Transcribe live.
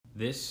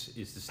This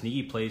is the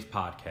Sneaky Plays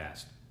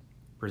podcast,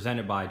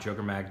 presented by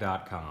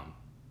JokerMag.com,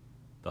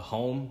 the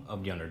home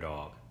of the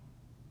underdog.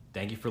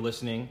 Thank you for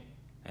listening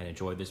and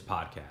enjoy this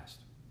podcast.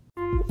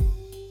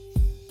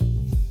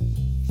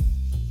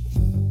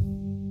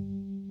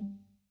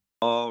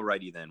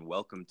 Alrighty then,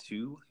 welcome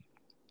to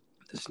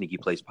the Sneaky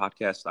Plays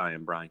podcast. I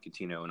am Brian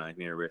Catino and I'm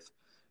here with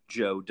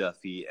Joe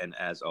Duffy, and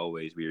as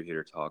always, we are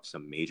here to talk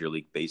some Major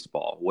League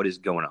Baseball. What is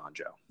going on,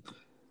 Joe?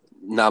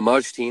 Not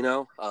much,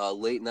 Tino.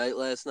 Late night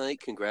last night.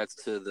 Congrats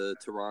to the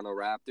Toronto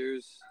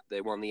Raptors. They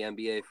won the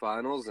NBA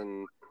Finals,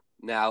 and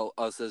now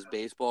us as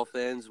baseball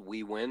fans,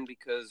 we win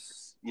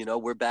because,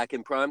 we're back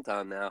in prime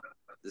time now.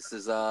 This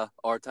is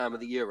our time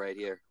of the year right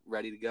here,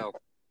 ready to go.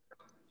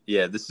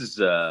 Yeah, this is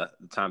the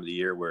time of the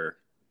year where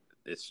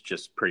it's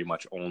just pretty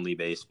much only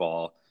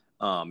baseball.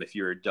 If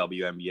you're a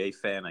WNBA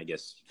fan, I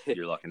guess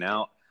you're lucking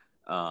out.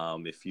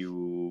 If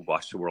you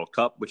watch the World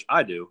Cup, which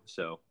I do,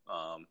 so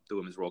the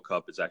Women's World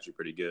Cup is actually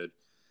pretty good.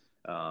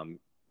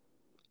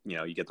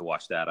 You get to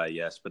watch that, I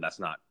guess, but that's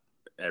not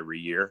every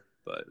year.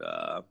 But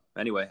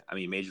anyway,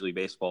 Major League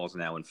Baseball is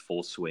now in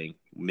full swing,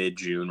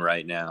 mid-June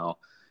right now,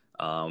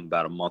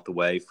 about a month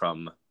away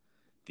from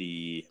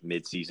the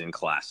Mid-Season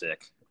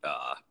Classic,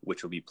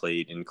 which will be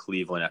played in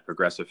Cleveland at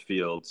Progressive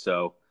Field.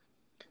 So,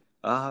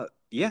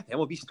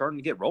 MLB starting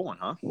to get rolling,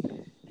 huh?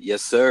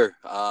 Yes, sir.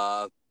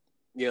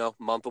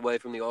 Month away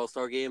from the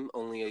All-Star game,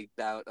 only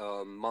about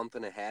a month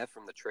and a half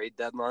from the trade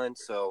deadline.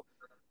 So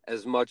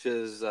as much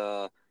as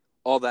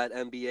all that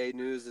NBA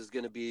news is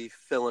going to be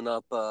filling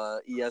up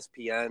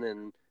ESPN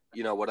and,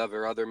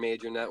 whatever other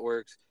major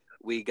networks,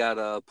 we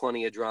got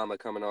plenty of drama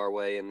coming our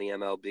way in the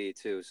MLB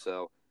too.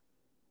 So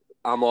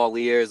I'm all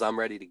ears. I'm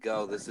ready to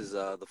go. This is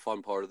the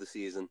fun part of the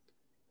season.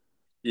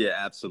 Yeah,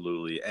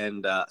 absolutely.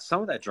 And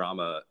some of that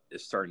drama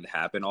is starting to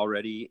happen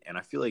already. And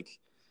I feel like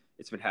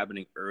it's been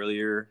happening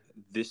earlier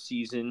this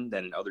season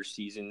than in other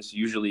seasons.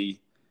 Usually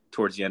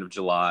towards the end of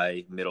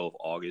July, middle of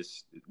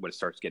August, when it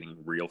starts getting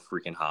real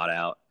freaking hot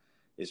out,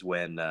 is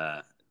when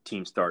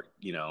teams start,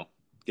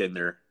 getting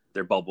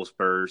their bubbles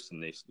burst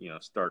and they,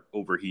 start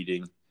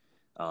overheating.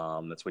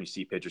 That's when you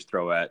see pitchers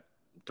throw at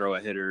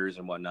hitters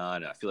and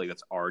whatnot. And I feel like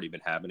that's already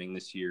been happening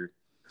this year.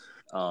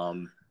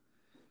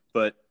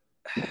 But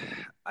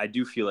I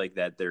do feel like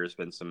that there's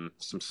been some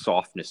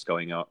softness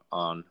going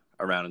on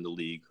around in the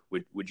league.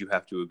 Would you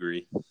have to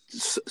agree?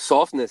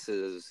 Softness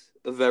is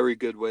a very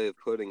good way of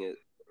putting it.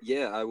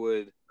 Yeah, I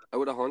would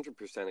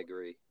 100%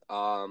 agree.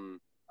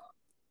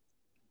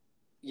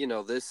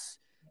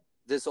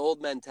 This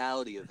old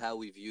mentality of how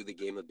we view the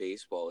game of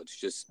baseball, it's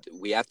just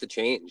we have to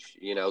change.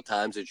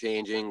 Times are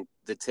changing.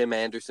 The Tim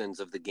Andersons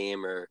of the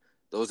game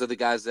those are the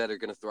guys that are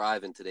going to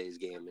thrive in today's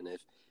game. And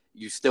if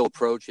you still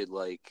approach it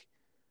like,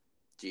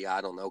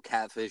 I don't know,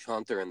 Catfish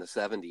Hunter in the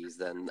 70s,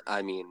 then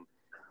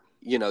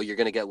you're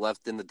going to get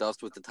left in the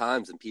dust with the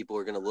times, and people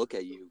are going to look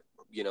at you,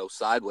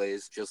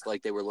 sideways, just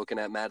like they were looking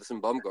at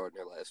Madison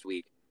Bumgarner last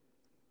week.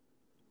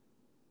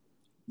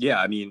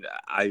 Yeah,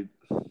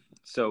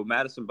 so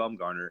Madison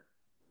Bumgarner,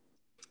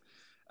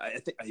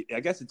 I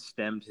guess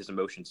his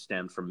emotion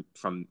stemmed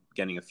from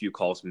getting a few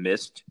calls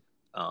missed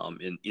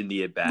in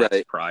the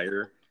at-bats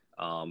prior,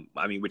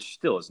 which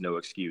still is no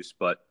excuse.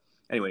 But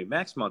anyway,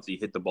 Max Muncy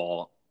hit the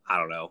ball, I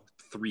don't know,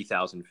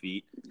 3,000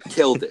 feet.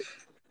 Killed it.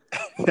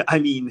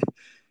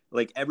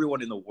 Like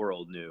everyone in the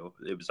world knew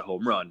it was a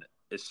home run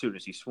as soon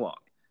as he swung.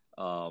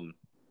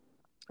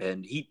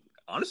 And he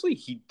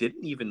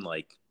didn't even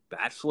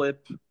bat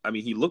flip.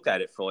 He looked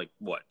at it for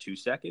 2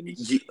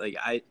 seconds?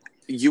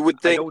 You would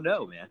think, I don't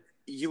know, man.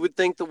 You would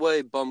think the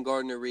way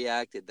Bumgarner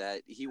reacted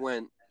that he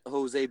went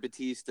Jose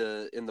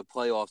Bautista in the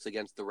playoffs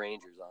against the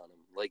Rangers on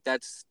him.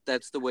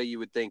 That's the way you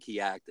would think he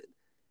acted.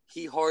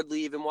 He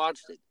hardly even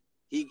watched it.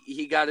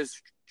 He got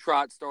his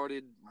trot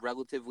started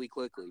relatively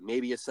quickly,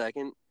 maybe a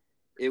second.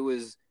 It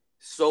was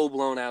so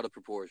blown out of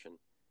proportion.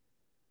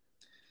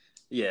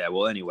 Yeah,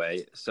 well,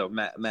 anyway, so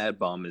Mad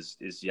Bum is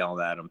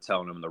yelling at him,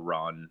 telling him to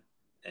run,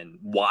 and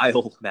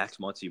while Max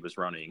Muncy was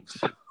running,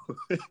 so,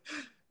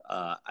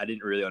 I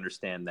didn't really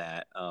understand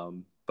that.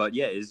 But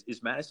yeah,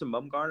 is Madison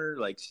Bumgarner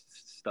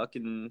stuck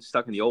in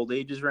the old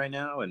ages right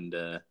now,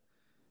 and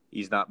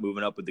he's not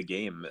moving up with the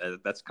game?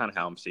 That's kind of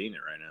how I'm seeing it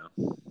right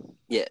now.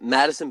 Yeah,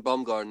 Madison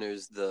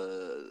Bumgarner's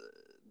the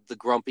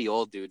grumpy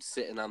old dude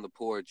sitting on the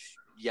porch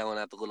yelling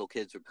at the little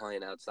kids who are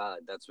playing outside.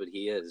 That's what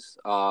he is.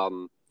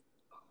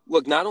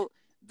 Look,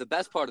 the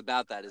best part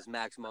about that is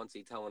Max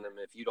Muncy telling him,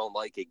 if you don't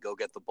like it, go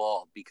get the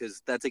ball,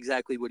 because that's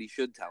exactly what he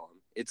should tell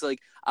him. It's like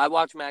I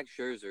watch Max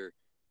Scherzer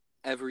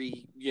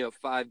every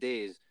 5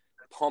 days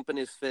pumping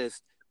his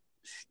fist,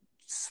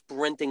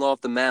 sprinting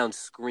off the mound,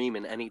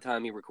 screaming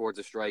anytime he records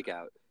a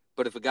strikeout.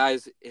 But if a guy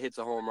hits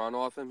a home run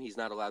off him, he's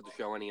not allowed to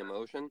show any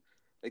emotion.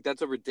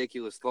 That's a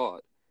ridiculous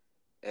thought.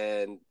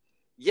 And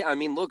yeah,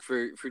 look,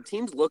 for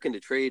teams looking to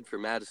trade for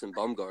Madison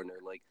Bumgarner,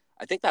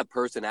 I think that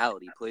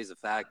personality plays a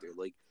factor.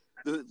 Like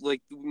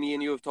me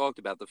and you have talked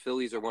about, the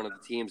Phillies are one of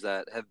the teams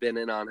that have been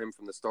in on him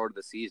from the start of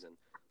the season.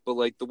 but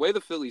like the way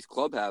the Phillies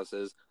clubhouse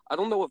is, I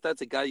don't know if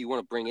that's a guy you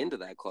want to bring into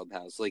that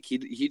clubhouse. Like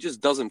he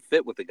just doesn't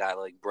fit with a guy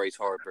like Bryce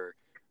Harper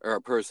or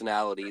a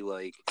personality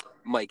like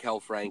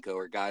Maikel Franco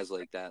or guys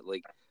like that.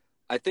 Like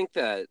I think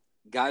that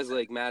guys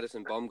like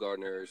Madison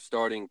Bumgarner are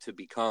starting to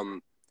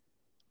become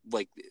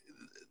like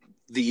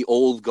the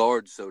old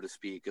guard, so to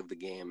speak, of the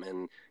game.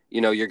 And,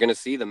 you're going to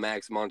see the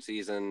Max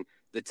Muncies and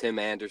the Tim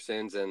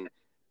Andersons and,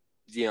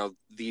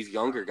 these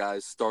younger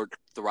guys start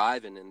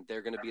thriving, and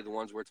they're going to be the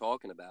ones we're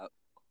talking about.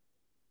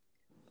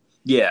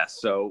 Yeah,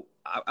 so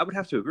I would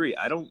have to agree.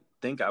 I don't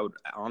think I would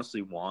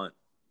honestly want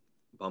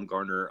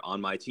Bumgarner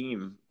on my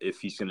team if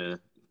he's going to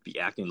be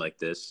acting like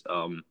this.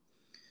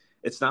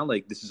 It's not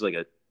like this is like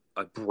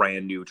a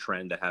brand new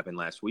trend that happened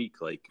last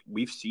week. Like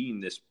we've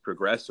seen this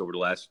progress over the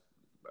last,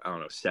 I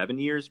don't know, 7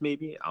 years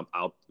maybe. I'm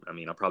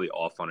probably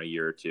off on a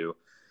year or two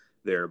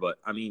there, but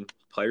I mean,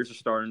 players are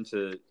starting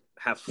to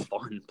have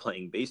fun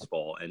playing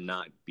baseball and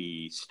not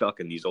be stuck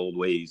in these old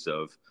ways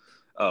of,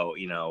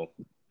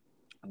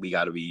 we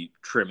got to be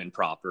trim and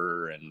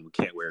proper and we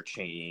can't wear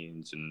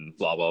chains and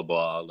blah, blah,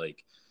 blah.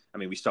 Like, I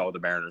mean, we saw the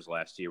Mariners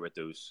last year with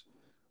those,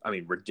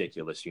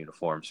 ridiculous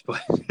uniforms,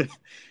 but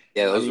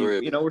yeah,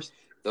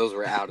 those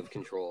were out of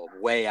control,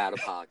 way out of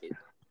pocket.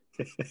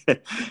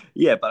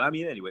 Yeah, but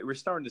anyway, we're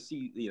starting to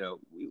see,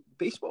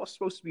 baseball is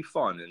supposed to be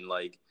fun, and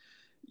like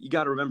you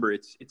got to remember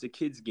it's a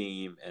kid's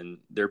game, and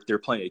they're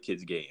playing a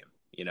kid's game,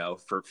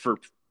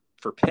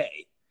 for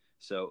pay.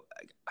 So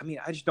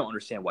I just don't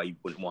understand why you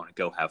wouldn't want to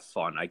go have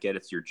fun. I get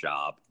it's your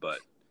job, but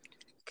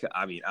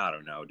I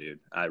don't know, dude.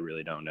 I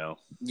really don't know.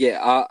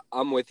 Yeah,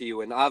 I'm with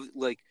you, and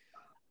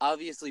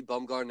obviously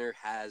Bumgarner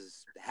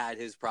has had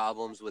his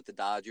problems with the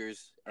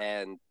Dodgers,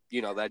 and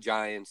that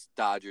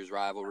Giants-Dodgers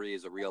rivalry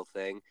is a real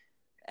thing.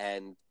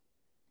 And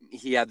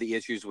he had the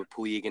issues with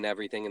Puig and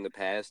everything in the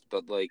past,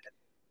 but like,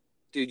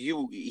 dude,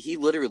 he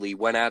literally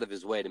went out of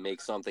his way to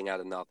make something out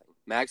of nothing.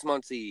 Max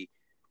Muncy,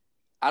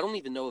 I don't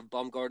even know if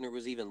Bumgarner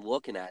was even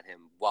looking at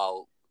him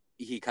while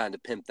he kind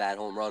of pimped that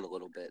home run a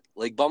little bit.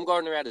 Like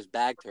Bumgarner had his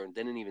back turned,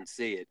 didn't even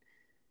see it.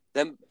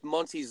 Then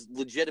Muncy's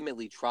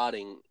legitimately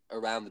trotting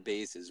around the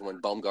bases when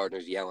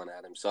Bumgarner's yelling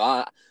at him.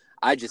 So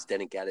I just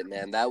didn't get it,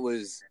 man. That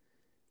was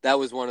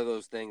one of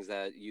those things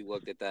that you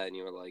looked at that and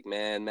you were like,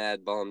 man,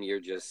 Mad Bum,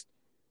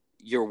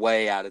 you're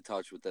way out of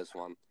touch with this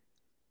one.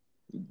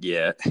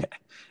 Yeah.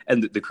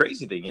 And the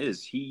crazy thing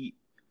is he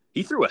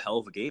threw a hell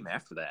of a game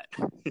after that.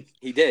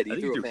 He did.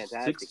 He threw a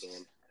fantastic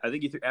game. I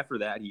think after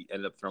that, he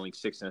ended up throwing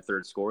 6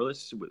 1/3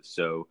 scoreless.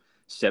 So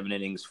 7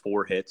 innings,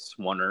 4 hits,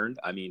 1 earned.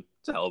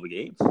 It's a hell of a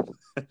game.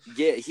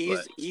 Yeah,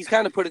 he's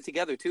kind of put it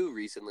together too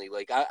recently.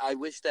 Like I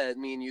wish that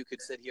me and you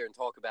could sit here and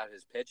talk about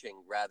his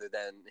pitching rather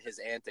than his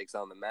antics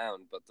on the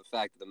mound. But the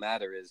fact of the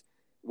matter is,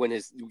 when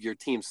your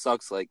team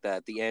sucks like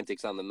that, the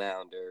antics on the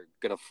mound are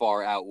gonna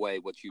far outweigh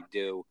what you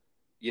do,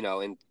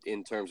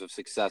 in terms of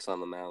success on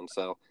the mound.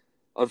 So,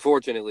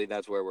 unfortunately,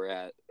 that's where we're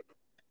at.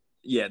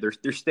 Yeah,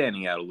 they're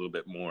standing out a little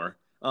bit more.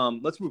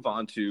 Let's move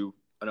on to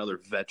another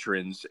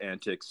veteran's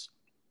antics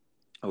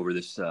over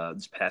this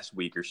past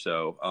week or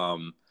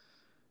so.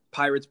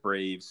 Pirates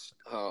Braves.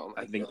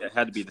 I think it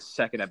had to be the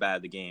second at bat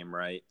of the game,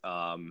 right?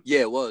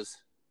 Yeah, it was.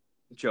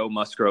 Joe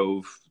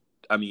Musgrove.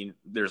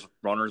 There's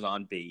runners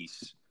on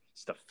base.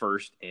 It's the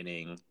first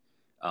inning.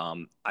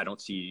 I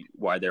don't see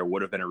why there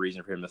would have been a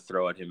reason for him to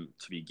throw at him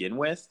to begin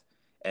with.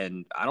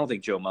 And I don't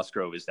think Joe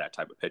Musgrove is that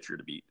type of pitcher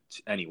to be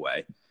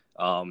anyway.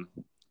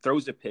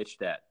 Throws a pitch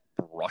that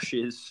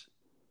brushes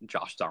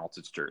Josh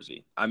Donaldson's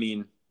jersey.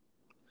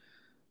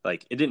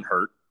 Like, it didn't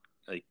hurt.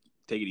 Like,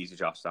 take it easy,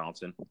 Josh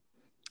Donaldson.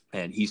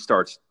 And he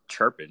starts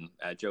chirping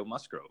at Joe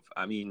Musgrove.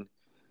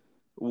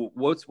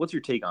 What's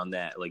your take on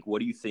that? Like, what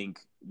do you think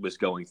was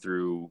going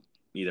through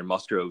either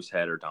Musgrove's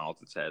head or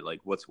Donaldson's head? Like,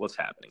 what's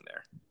happening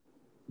there?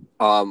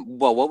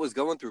 Well, what was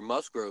going through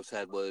Musgrove's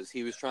head was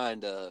he was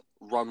trying to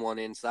run one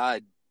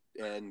inside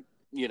and,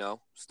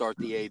 start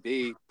the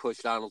AB, push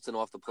Donaldson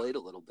off the plate a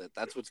little bit.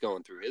 That's what's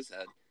going through his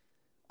head.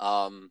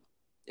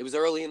 It was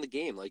early in the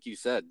game, like you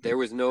said. There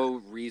was no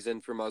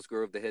reason for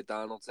Musgrove to hit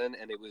Donaldson,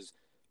 and it was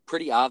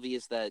pretty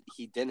obvious that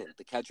he didn't.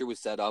 The catcher was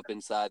set up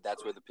inside.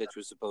 That's where the pitch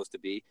was supposed to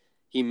be.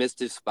 He missed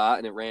his spot,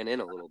 and it ran in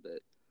a little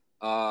bit.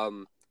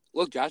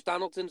 Look, Josh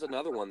Donaldson's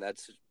another one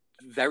that's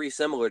very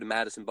similar to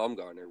Madison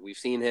Bumgarner. We've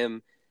seen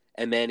him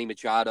and Manny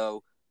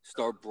Machado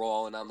start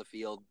brawling on the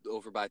field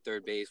over by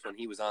third base when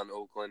he was on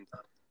Oakland.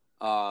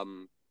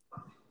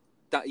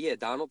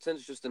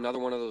 Donaldson's just another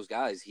one of those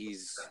guys.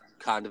 He's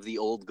kind of the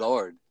old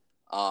guard.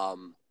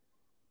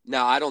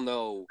 Now, I don't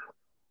know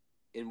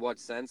in what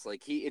sense.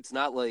 Like, it's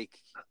not like,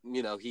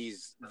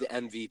 he's the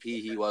MVP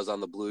he was on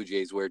the Blue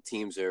Jays where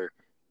teams are,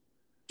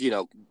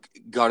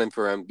 gunning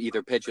for him,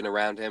 either pitching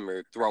around him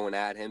or throwing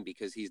at him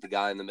because he's the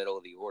guy in the middle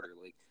of the order.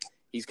 Like,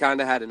 he's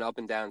kind of had an up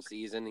and down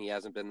season. He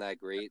hasn't been that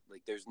great.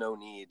 Like, there's no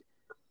need.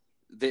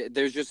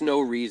 There's just no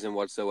reason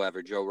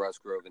whatsoever. Joe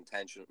Musgrove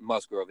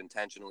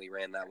intentionally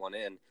ran that one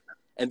in.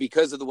 And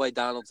because of the way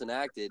Donaldson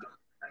acted,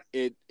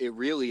 it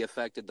really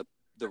affected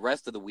the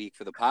rest of the week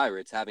for the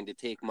Pirates, having to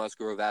take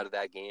Musgrove out of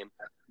that game,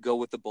 go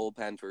with the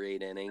bullpen for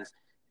 8 innings.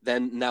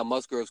 Then now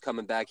Musgrove's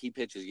coming back. He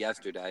pitches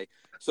yesterday.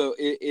 So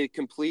it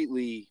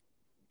completely,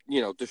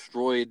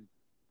 destroyed,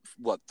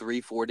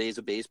 3-4 days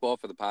of baseball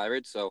for the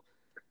Pirates. So,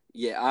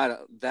 yeah,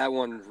 that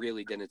one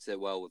really didn't sit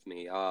well with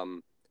me.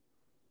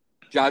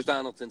 Josh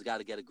Donaldson's got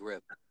to get a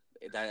grip.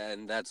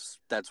 And that's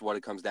what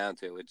it comes down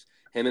to. It's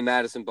him and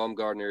Madison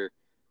Bumgarner.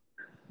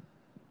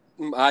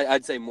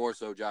 I'd say more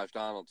so Josh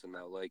Donaldson,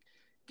 though. Like,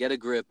 get a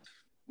grip.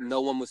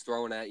 No one was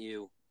throwing at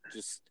you.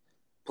 Just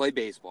play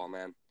baseball,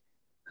 man.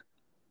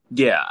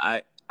 Yeah,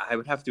 I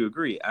would have to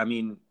agree. I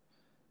mean,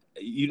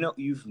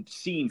 you've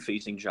seen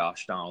facing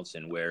Josh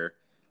Donaldson where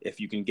if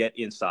you can get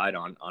inside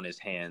on his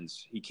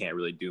hands, he can't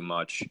really do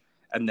much.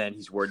 And then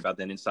he's worried about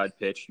that inside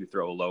pitch. You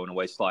throw a low and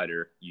away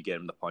slider, you get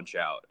him to punch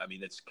out. I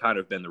mean, it's kind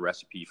of been the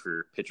recipe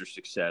for pitcher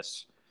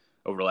success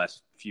over the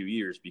last few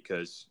years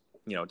because,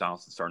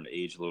 Donaldson's starting to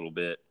age a little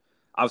bit.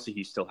 Obviously,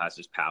 he still has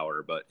his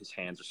power, but his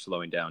hands are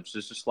slowing down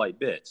just a slight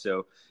bit.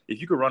 So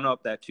if you could run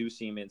up that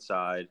two-seam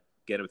inside,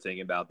 get him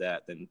thinking about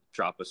that, then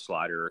drop a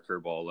slider or a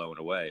curveball low and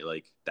away,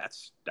 like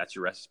that's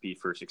your recipe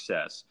for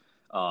success.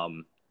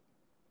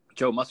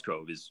 Joe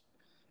Musgrove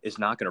is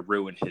not going to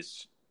ruin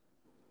his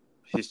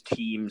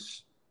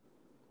team's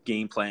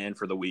game plan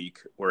for the week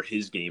or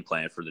his game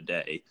plan for the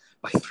day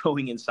by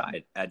throwing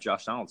inside at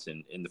Josh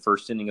Donaldson in the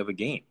first inning of a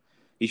game.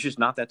 He's just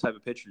not that type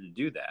of pitcher to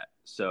do that.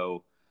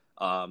 So,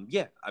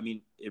 yeah, I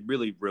mean, it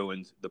really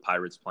ruined the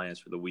Pirates' plans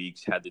for the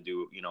weeks. Had to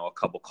do, a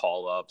couple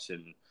call-ups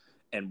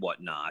and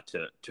whatnot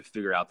to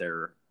figure out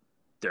their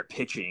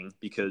pitching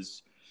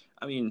because,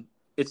 I mean,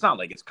 it's not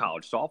like it's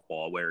college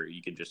softball where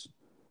you can just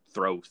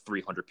throw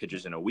 300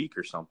 pitches in a week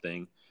or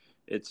something.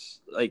 It's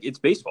like it's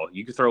baseball.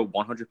 You could throw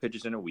 100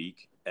 pitches in a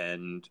week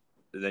and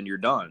then you're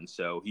done.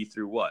 So he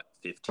threw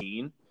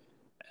 15,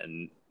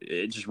 and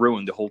it just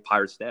ruined the whole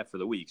Pirates staff for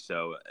the week.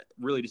 So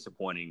really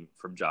disappointing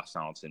from Josh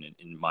Donaldson,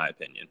 in my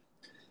opinion.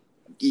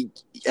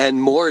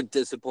 And more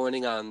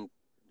disappointing on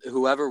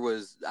whoever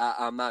was.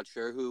 I'm not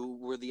sure who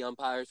were the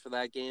umpires for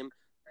that game,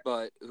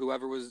 but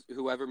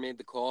whoever made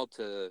the call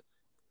to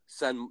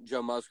send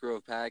Joe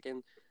Musgrove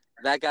packing,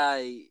 that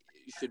guy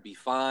should be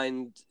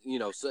fined.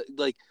 So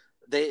like.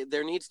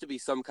 There needs to be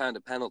some kind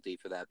of penalty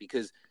for that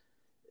because,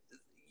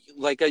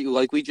 like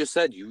we just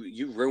said,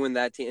 you ruined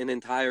an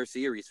entire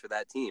series for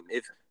that team.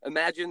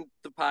 Imagine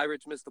the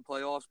Pirates miss the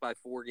playoffs by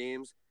 4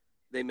 games,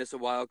 they miss a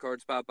wild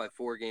card spot by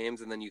 4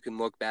 games, and then you can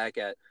look back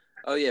at,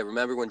 oh yeah,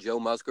 remember when Joe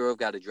Musgrove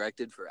got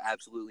ejected for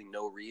absolutely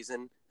no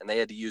reason, and they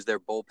had to use their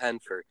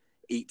bullpen for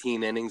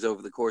 18 innings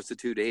over the course of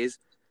 2 days.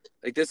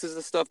 Like this is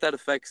the stuff that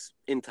affects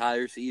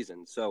entire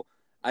seasons. So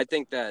I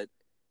think that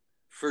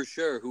for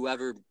sure,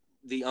 whoever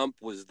the ump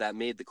was that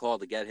made the call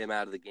to get him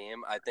out of the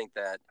game, I think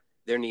that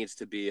there needs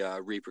to be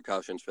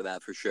repercussions for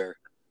that for sure.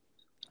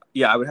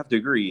 Yeah, I would have to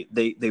agree.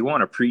 They want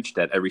to preach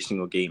that every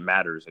single game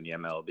matters in the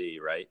MLB,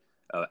 right?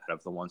 Out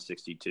of the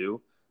 162.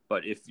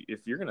 But if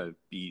you're going to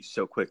be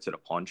so quick to the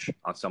punch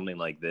on something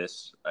like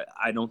this,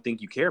 I don't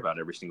think you care about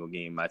every single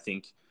game. I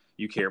think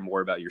you care more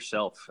about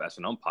yourself as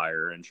an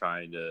umpire and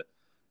trying to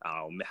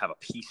have a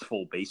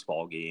peaceful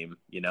baseball game,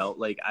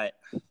 Like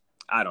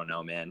I don't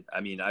know, man. I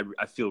mean,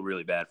 I feel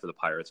really bad for the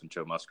Pirates and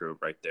Joe Musgrove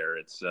right there.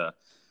 It's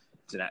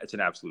an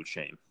absolute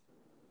shame.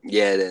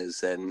 Yeah, it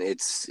is, and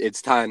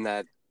it's time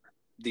that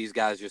these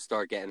guys just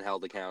start getting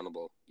held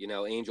accountable.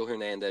 Angel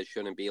Hernandez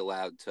shouldn't be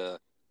allowed to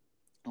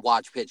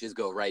watch pitches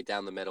go right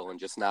down the middle and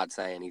just not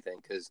say anything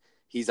because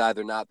he's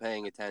either not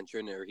paying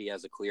attention or he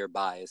has a clear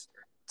bias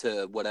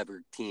to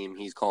whatever team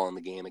he's calling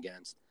the game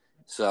against.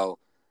 So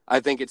I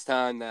think it's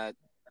time that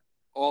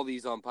all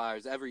these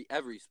umpires,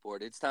 every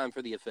sport, it's time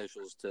for the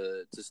officials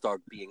to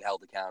start being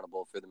held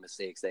accountable for the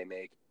mistakes they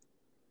make.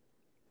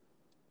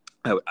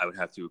 I would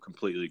have to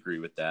completely agree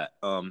with that.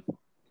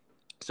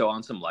 So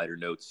on some lighter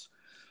notes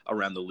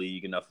around the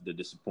league, enough of the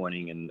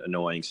disappointing and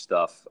annoying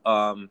stuff.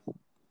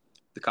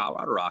 The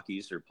Colorado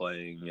Rockies are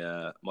playing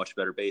much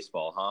better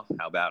baseball, huh?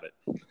 How about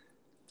it?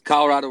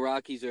 Colorado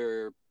Rockies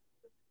are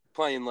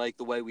playing like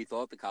the way we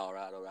thought the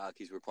Colorado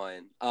Rockies were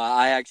playing.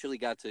 I actually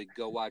got to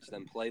go watch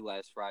them play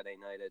last Friday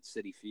night at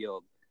Citi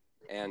Field,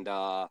 and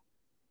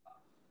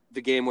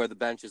the game where the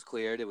bench is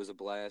cleared, it was a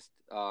blast.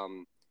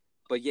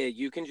 But yeah,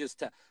 you can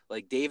just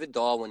like David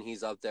Dahl when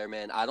he's up there,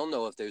 man. I don't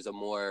know if there's a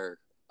more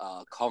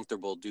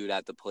comfortable dude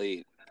at the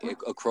plate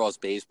across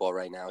baseball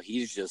right now.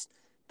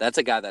 That's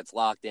a guy that's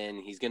locked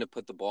in. He's going to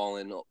put the ball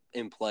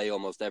in play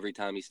almost every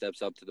time he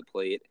steps up to the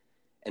plate.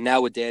 And now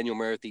with Daniel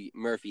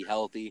Murphy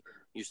healthy,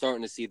 you're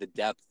starting to see the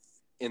depth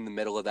in the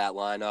middle of that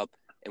lineup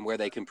and where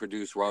they can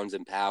produce runs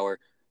and power.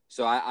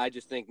 So I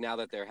just think now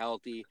that they're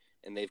healthy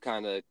and they've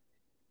kind of,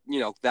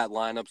 that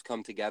lineup's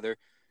come together,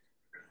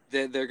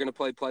 they're going to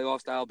play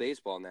playoff-style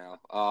baseball now.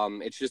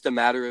 It's just a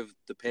matter of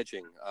the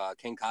pitching.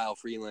 Can Kyle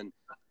Freeland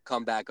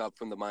come back up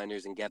from the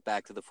minors and get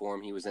back to the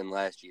form he was in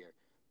last year?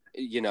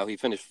 He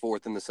finished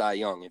 4th in the Cy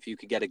Young. If you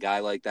could get a guy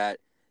like that,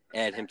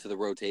 add him to the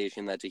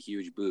rotation, that's a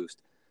huge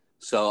boost.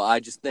 So I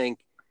just think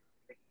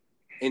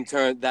in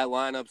turn that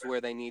lineup's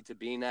where they need to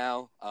be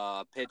now.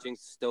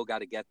 Pitching's still got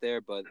to get there,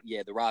 but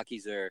yeah, the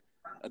Rockies are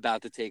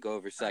about to take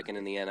over second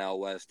in the NL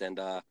West, and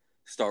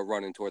start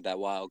running toward that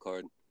wild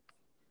card.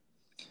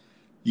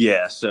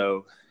 Yeah.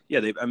 So yeah,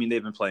 they've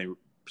been playing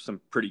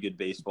some pretty good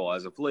baseball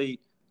as of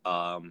late.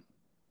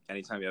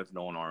 Anytime you have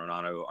Nolan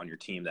Arenado on your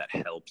team, that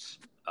helps.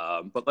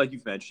 But like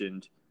you've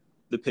mentioned,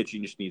 the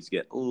pitching just needs to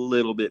get a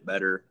little bit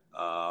better.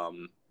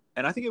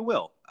 And I think it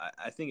will.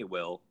 I think it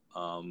will.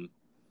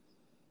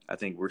 I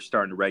think we're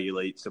starting to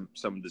regulate some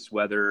of this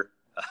weather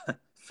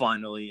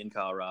finally in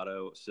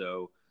Colorado.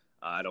 So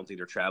I don't think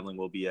their traveling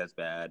will be as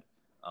bad.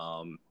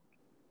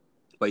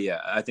 But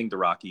yeah, I think the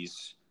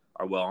Rockies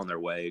are well on their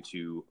way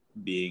to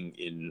being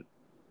in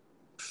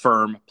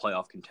firm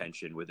playoff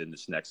contention within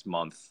this next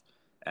month,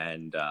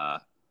 and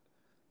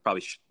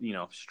probably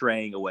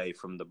straying away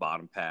from the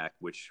bottom pack,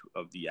 which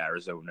of the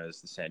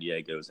Arizonas, the San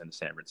Diegos, and the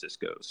San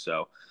Franciscos.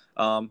 So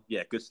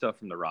yeah, good stuff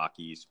from the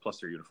Rockies. Plus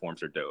their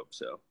uniforms are dope,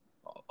 so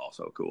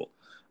also cool.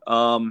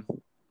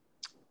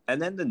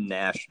 And then the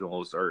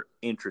Nationals are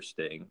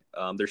interesting.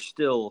 They're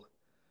still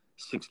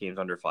 6 games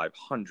under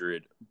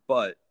 500,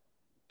 but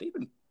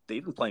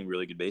they've been playing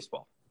really good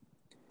baseball.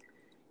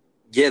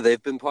 Yeah,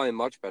 they've been playing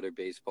much better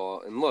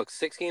baseball. And look,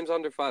 6 games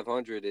under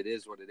 500, it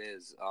is what it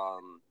is.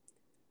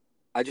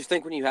 I just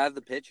think when you have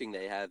the pitching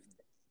they have,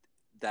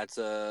 that's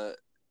a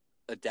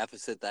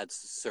deficit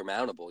that's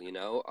surmountable, you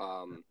know?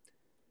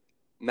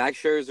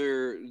 Max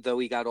Scherzer, though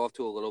he got off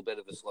to a little bit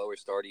of a slower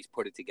start, he's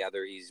put it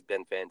together. He's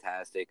been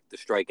fantastic. The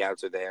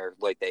strikeouts are there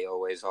like they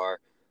always are.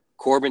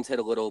 Corbin's hit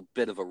a little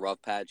bit of a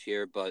rough patch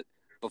here, but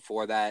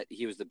before that,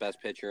 he was the best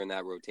pitcher in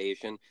that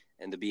rotation.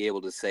 And to be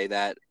able to say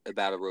that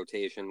about a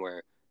rotation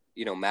where,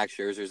 you know, Max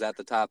Scherzer's at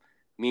the top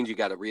means you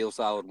got a real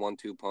solid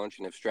 1-2 punch.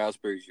 And if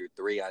Strasburg's your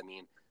 3, I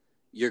mean,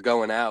 you're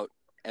going out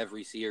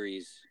every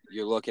series.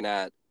 You're looking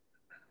at,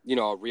 you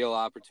know, a real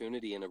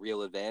opportunity and a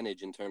real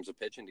advantage in terms of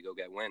pitching to go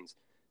get wins.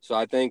 So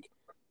I think,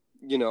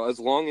 you know, as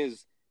long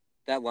as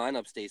that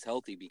lineup stays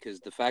healthy, because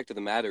the fact of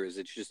the matter is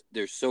it's just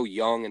they're so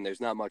young and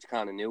there's not much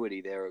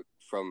continuity there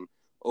from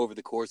over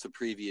the course of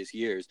previous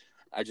years.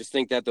 I just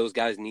think that those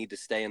guys need to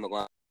stay in the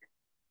line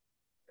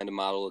and a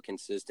model of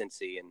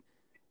consistency and,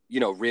 you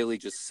know, really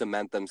just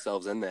cement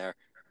themselves in there.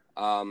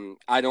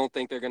 I don't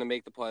think they're going to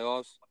make the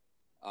playoffs,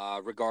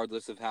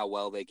 regardless of how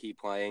well they keep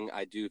playing.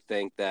 I do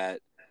think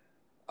that,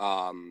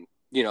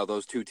 you know,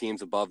 those 2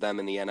 teams above them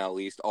in the NL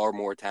East are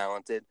more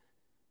talented.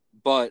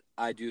 But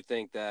I do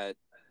think that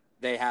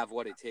they have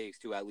what it takes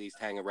to at least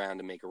hang around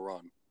and make a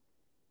run.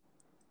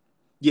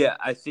 Yeah,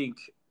 I think.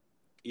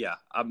 Yeah,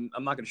 I'm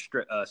not going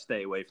to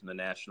stay away from the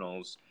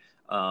Nationals.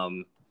 I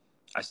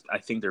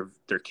think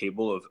they're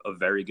capable of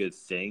very good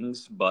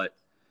things, but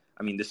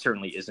I mean, this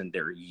certainly isn't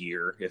their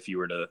year. If you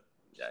were to,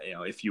 you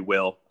know, if you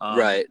will,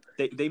 right?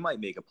 They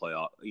might make a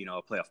playoff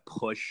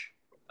push.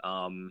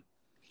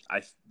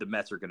 The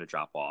Mets are going to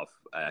drop off.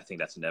 I think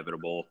that's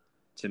inevitable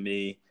to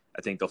me.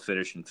 I think they'll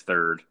finish in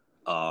 3rd,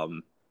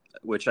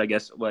 which I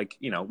guess, like,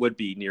 you know, would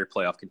be near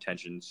playoff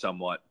contention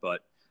somewhat.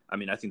 But I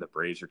mean, I think the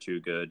Braves are too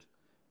good,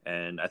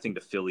 and I think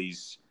the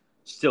Phillies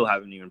still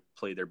haven't even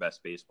played their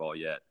best baseball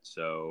yet.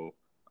 So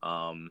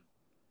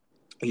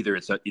either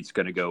it's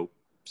going to go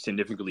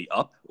significantly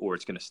up or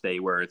it's going to stay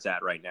where it's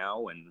at right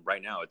now. And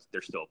right now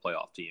they're still a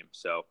playoff team.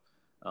 So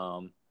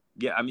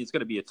yeah, I mean, it's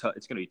going to be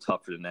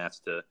tough for the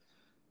Nats to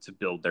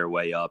build their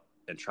way up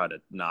and try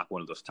to knock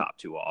one of those top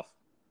 2 off.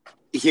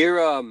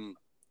 Here's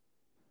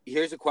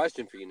a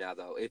question for you now,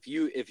 though. If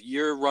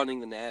you're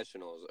running the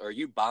Nationals, are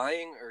you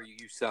buying or are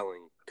you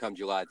selling come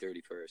July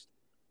 31st?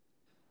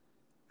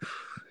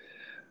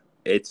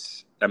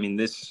 This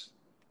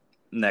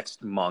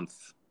next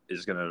month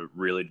is going to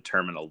really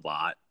determine a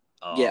lot.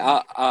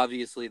 Yeah,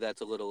 obviously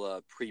that's a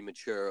little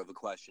premature of a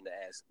question to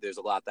ask. There's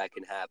a lot that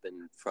can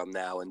happen from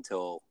now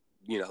until,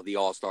 you know, the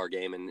All-Star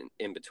game and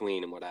in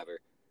between and whatever.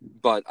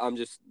 But I'm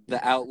just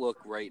the outlook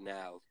right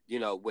now, you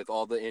know, with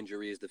all the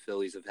injuries the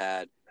Phillies have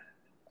had,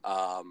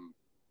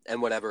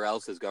 and whatever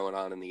else is going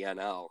on in the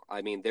NL.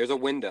 I mean, there's a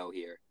window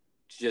here.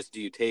 It's just,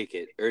 do you take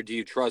it, or do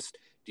you trust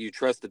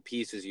the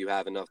pieces you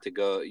have enough to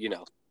go, you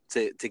know,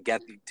 to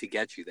get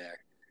you there?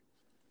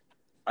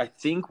 I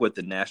think what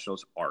the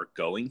Nationals are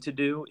going to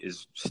do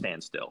is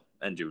stand still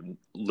and do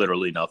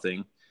literally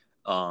nothing.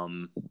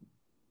 I'm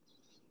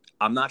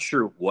not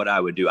sure what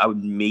I would do. I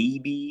would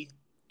maybe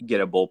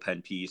get a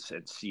bullpen piece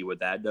and see what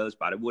that does,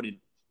 but I wouldn't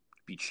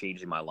be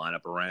changing my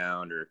lineup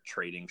around or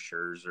trading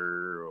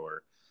Scherzer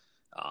or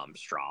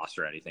Strauss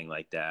or anything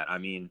like that. I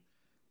mean,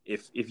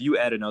 if you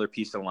add another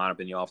piece to the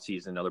lineup in the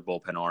offseason, another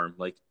bullpen arm,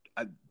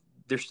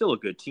 they're still a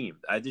good team.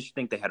 I just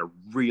think they had a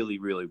really,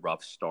 really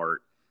rough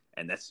start,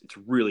 and it's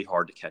really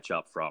hard to catch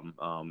up from,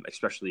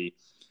 especially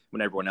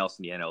when everyone else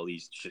in the NL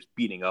East is just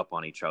beating up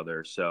on each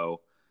other.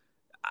 So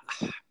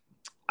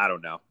I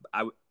don't know.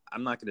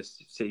 I'm not going to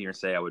sit here and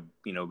say I would,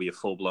 you know, be a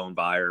full blown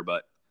buyer,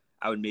 but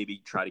I would maybe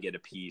try to get a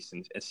piece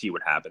and see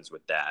what happens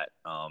with that.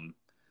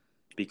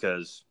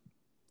 Because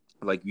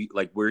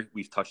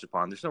we've touched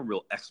upon, there's no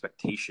real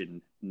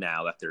expectation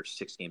now that they're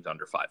 6 games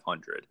under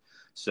 500.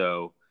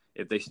 So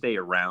if they stay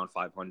around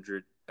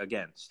 500,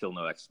 again, still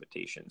no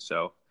expectation.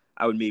 So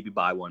I would maybe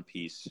buy one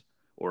piece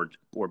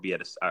or be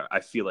at I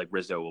feel like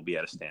Rizzo will be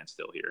at a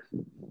standstill here.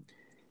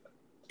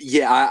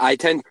 Yeah, I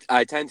tend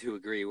to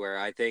agree. Where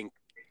I think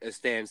a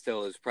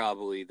standstill is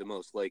probably the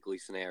most likely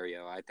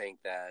scenario. I think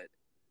that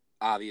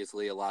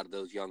obviously a lot of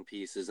those young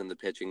pieces and the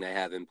pitching they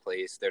have in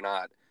place, they're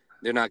not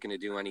going to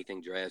do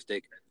anything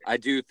drastic. I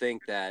do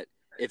think that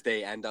if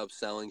they end up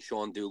selling,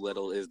 Sean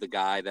Doolittle is the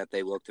guy that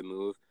they look to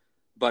move.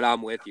 But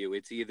I'm with you.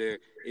 It's either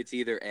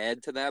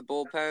add to that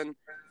bullpen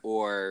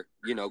or,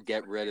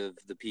 get rid of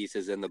the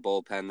pieces in the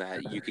bullpen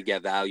that you could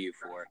get value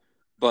for.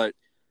 But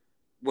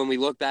when we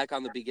look back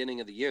on the beginning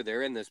of the year,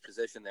 they're in this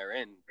position they're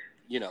in,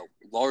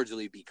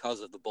 largely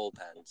because of the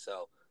bullpen.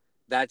 So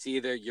that's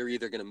you're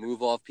either going to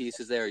move off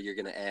pieces there or you're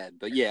going to add.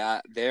 But yeah,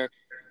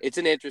 it's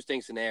an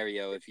interesting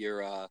scenario if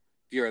you're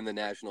in the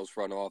Nationals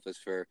front office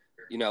for,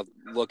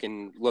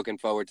 looking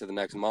forward to the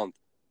next month.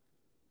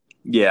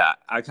 Yeah,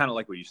 I kind of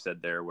like what you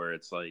said there, where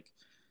it's like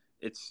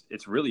it's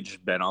really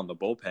just been on the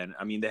bullpen.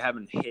 I mean, they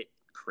haven't hit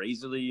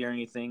crazily or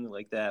anything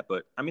like that,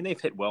 but I mean, they've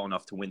hit well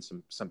enough to win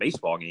some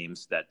baseball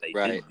games that they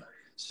didn't.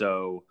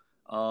 So,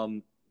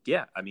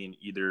 yeah, I mean,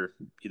 either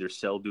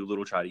sell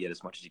Doolittle, try to get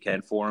as much as you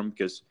can for him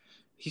because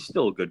he's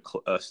still a good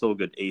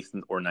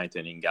 8th or 9th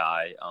inning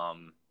guy.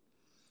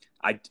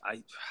 I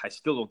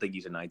still don't think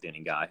he's a 9th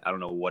inning guy. I don't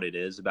know what it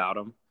is about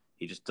him.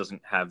 He just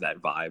doesn't have that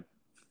vibe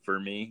for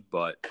me,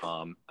 but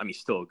I mean, he's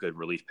still a good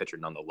relief pitcher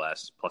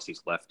nonetheless. Plus,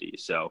 he's lefty,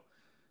 so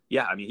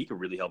yeah, I mean, he could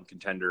really help a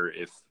contender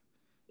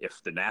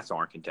if the Nats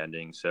aren't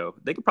contending. So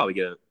they could probably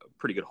get a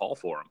pretty good haul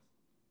for him.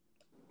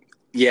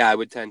 Yeah, I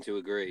would tend to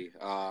agree.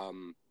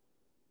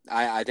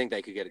 I think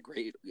they could get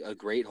a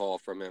great haul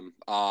from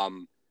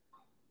him.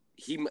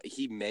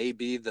 He may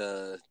be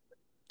the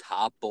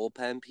top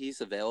bullpen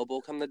piece available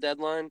come the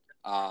deadline.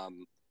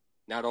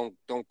 Now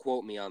don't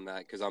quote me on that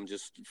because I'm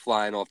just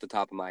flying off the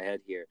top of my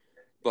head here,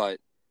 but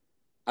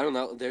I don't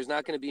know. There's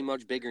not going to be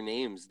much bigger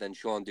names than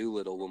Sean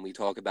Doolittle when we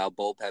talk about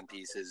bullpen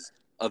pieces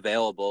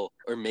available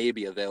or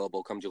maybe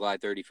available come July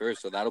 31st.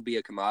 So that'll be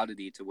a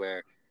commodity to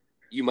where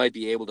you might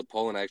be able to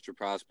pull an extra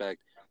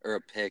prospect or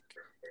a pick,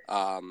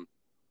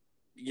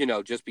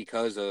 just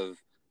because of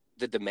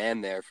the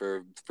demand there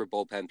for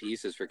bullpen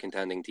pieces for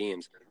contending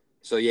teams.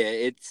 So yeah,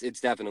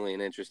 it's definitely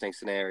an interesting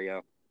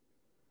scenario.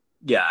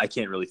 Yeah, I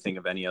can't really think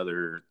of any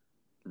other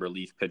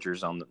relief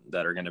pitchers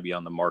that are going to be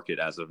on the market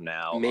as of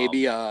now.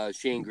 Maybe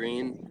Shane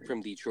Green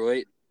from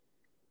Detroit.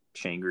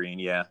 Shane Green,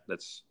 yeah,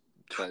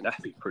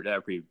 that'd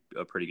be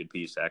a pretty good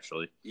piece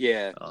actually.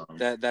 Yeah,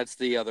 that's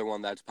the other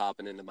one that's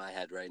popping into my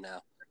head right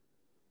now.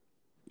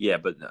 Yeah,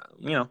 but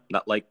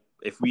not like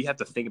if we have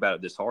to think about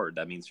it this hard,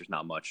 that means there's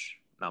not much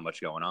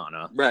going on,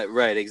 huh?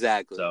 Right,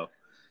 exactly. So,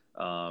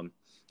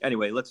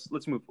 anyway,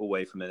 let's move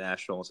away from the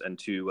Nationals and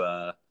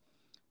to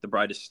the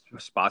brightest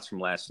spots from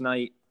last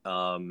night.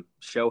 Shohei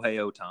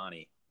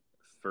Ohtani,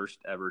 first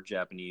ever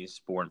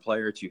Japanese-born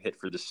player to hit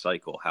for this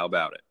cycle. How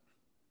about it?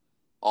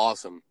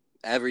 Awesome.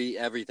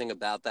 Everything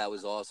about that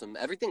was awesome.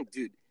 Everything,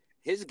 dude.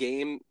 His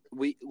game,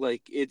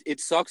 it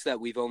sucks that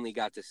we've only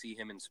got to see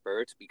him in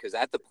spurts because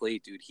at the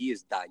plate, dude, he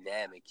is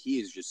dynamic.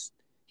 He's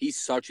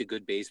such a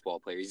good baseball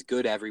player. He's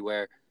good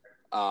everywhere.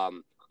 I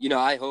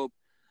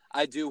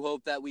do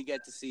hope that we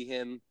get to see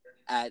him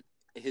at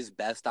his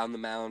best on the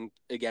mound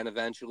again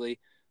eventually.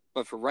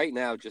 But for right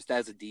now, just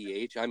as a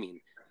DH, I mean,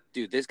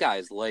 dude, this guy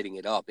is lighting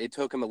it up. It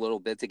took him a little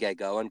bit to get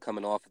going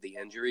coming off of the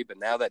injury, but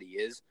now that he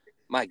is,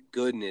 my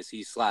goodness,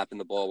 he's slapping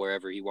the ball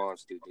wherever he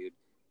wants to, dude.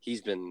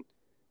 He's been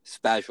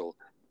special.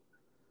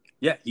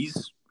 Yeah,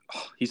 he's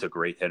a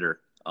great hitter.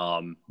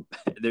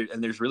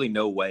 There's really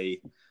no way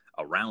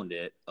around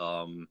it.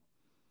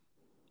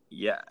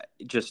 Yeah,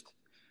 just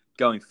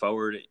going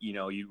forward,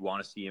 you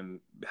want to see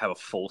him have a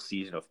full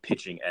season of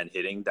pitching and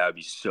hitting. That would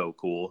be so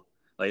cool.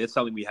 Like, it's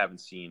something we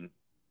haven't seen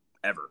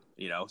ever,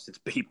 since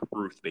Babe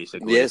Ruth,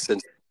 basically. Yes,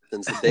 since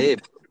the Babe.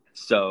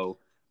 So,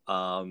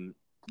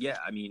 yeah,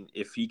 I mean,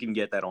 if he can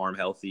get that arm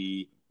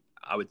healthy,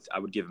 I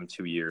would give him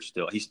 2 years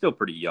still. He's still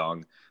pretty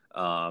young.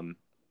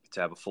 To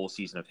have a full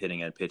season of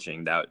hitting and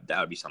pitching, that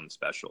would be something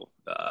special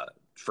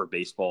for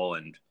baseball.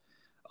 And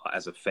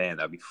as a fan,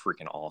 that would be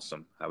freaking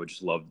awesome. I would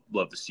just love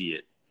to see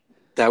it.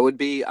 That would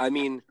be, I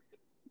mean,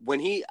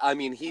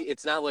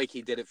 it's not like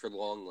he did it for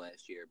long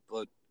last year,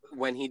 but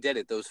when he did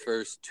it, those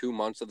first 2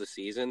 months of the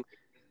season,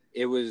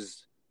 it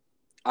was,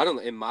 I don't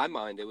know, in my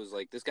mind, it was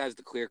like, this guy's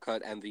the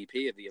clear-cut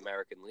MVP of the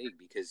American League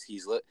because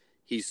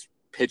he's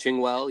pitching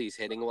well, he's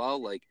hitting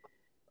well. Like,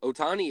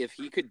 Ohtani, if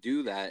he could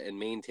do that and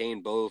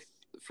maintain both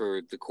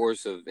for the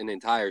course of an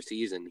entire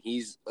season,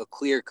 he's a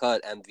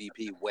clear-cut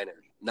MVP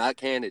winner, not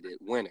candidate,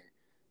 winner.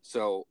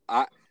 So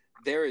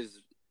there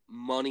is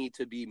money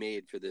to be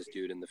made for this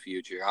dude in the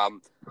future.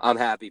 I'm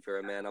happy for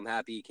him, man. I'm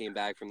happy he came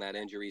back from that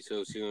injury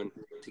so soon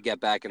to get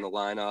back in the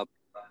lineup.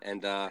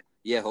 And,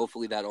 yeah,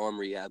 hopefully that arm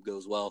rehab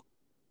goes well.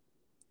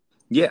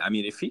 Yeah, I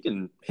mean, if he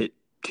can hit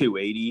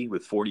 280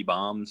 with 40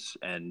 bombs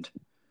and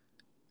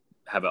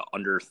have an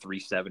under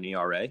 3.7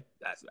 ERA,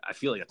 I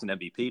feel like that's an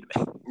MVP to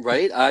me.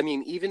 Right? I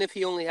mean, even if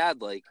he only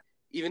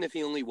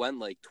went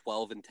like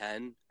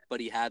 12-10, but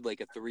he had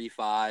like a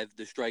 3.5,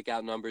 the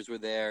strikeout numbers were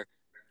there.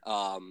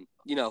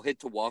 Hit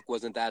to walk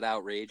wasn't that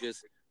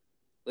outrageous.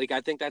 Like,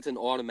 I think that's an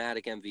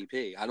automatic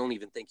MVP. I don't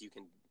even think you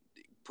can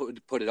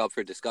put it up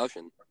for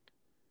discussion.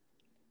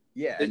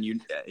 Yeah, and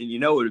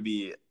it would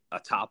be a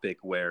topic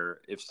where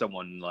if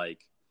someone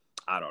like,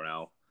 I don't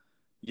know,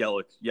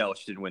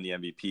 Yelich didn't win the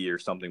MVP or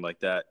something like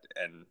that,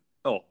 and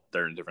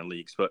they're in different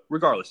leagues, but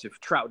regardless, if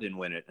Trout didn't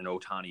win it and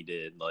Ohtani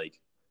did, like,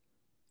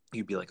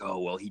 you'd be like, oh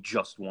well, he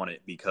just won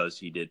it because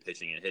he did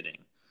pitching and hitting.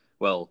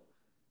 Well,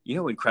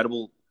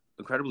 incredibly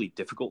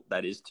difficult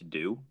that is to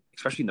do,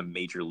 especially in the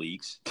major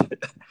leagues.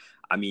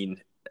 I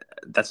mean,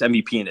 that's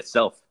MVP in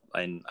itself,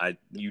 and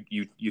you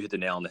hit the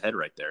nail on the head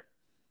right there.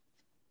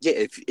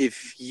 Yeah,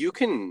 if you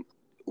can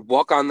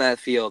walk on that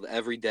field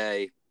every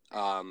day,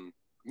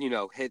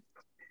 hit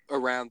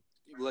around,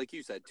 like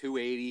you said,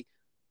 280,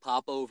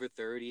 pop over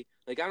 30.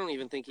 Like, I don't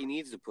even think he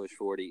needs to push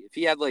 40. If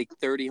he had like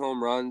 30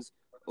 home runs,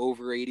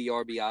 over 80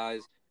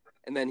 RBIs,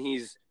 and then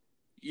he's,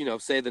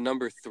 say the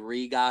number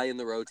 3 guy in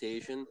the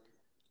rotation,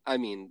 I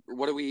mean,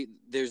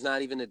 there's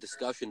not even a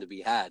discussion to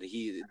be had.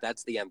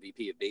 That's the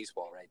MVP of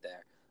baseball right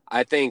there.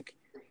 I think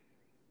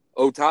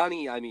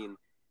Ohtani, I mean,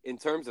 in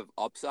terms of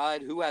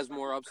upside, who has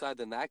more upside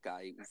than that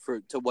guy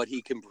to what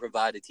he can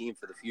provide a team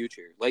for the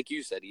future? Like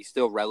you said, he's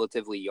still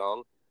relatively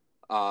young,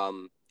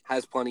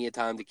 has plenty of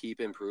time to keep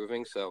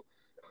improving. So,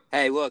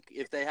 hey, look,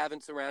 if they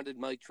haven't surrounded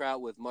Mike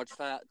Trout with much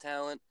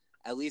talent,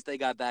 at least they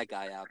got that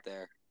guy out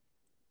there.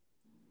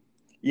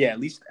 Yeah,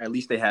 at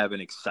least they have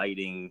an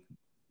exciting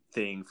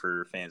thing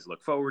for fans to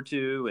look forward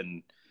to,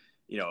 and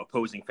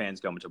opposing fans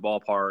going to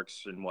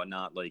ballparks and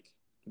whatnot. Like,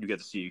 you get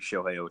to see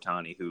Shohei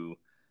Ohtani, who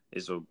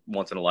is a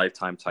once in a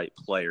lifetime type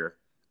player.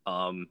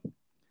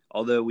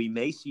 Although we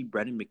may see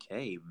Brendan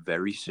McKay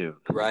very soon.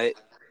 Right,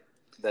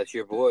 that's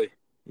your boy.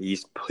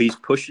 He's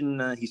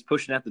pushing at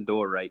the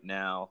door right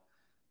now.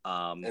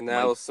 And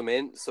now some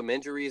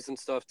injuries and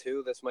stuff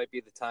too. This might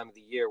be the time of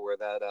the year where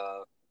that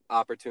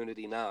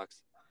opportunity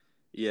knocks.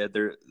 Yeah,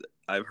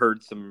 I've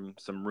heard some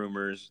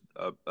rumors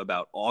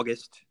about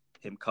August,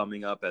 him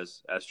coming up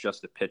as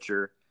just a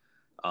pitcher,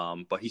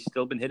 but he's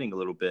still been hitting a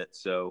little bit.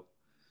 So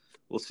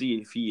we'll see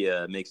if he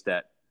makes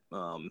that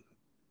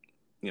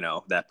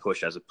that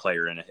push as a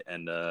player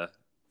and a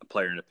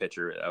player and a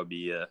pitcher. That'd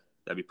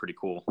be pretty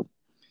cool.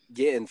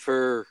 Yeah, and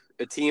for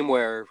a team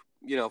where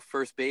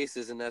first base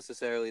isn't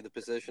necessarily the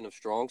position of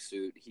strong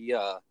suit, he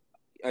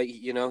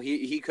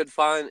could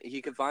find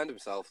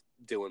himself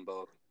doing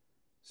both.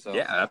 So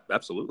yeah,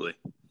 absolutely.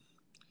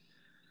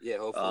 Yeah,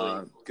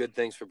 hopefully good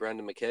things for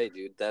Brendan McKay,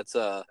 dude. That's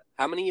how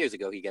many years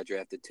ago he got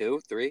drafted? 2,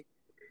 3?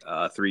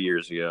 3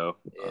 years ago.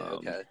 Yeah,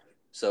 okay.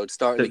 So it's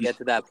starting to get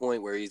to that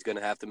point where he's going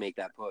to have to make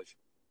that push.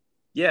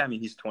 Yeah, I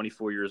mean, he's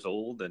 24 years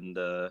old, and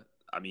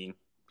I mean,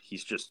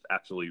 he's just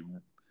absolutely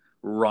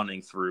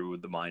running through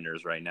the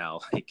minors right now.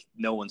 Like,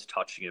 no one's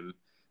touching him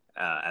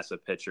as a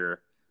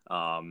pitcher.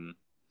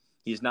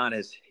 He's not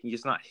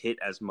hit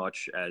as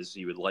much as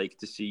you would like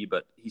to see,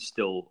 but he's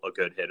still a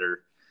good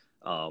hitter.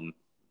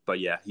 But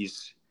yeah,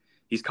 he's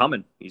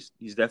coming. He's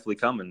definitely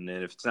coming.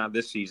 And if it's not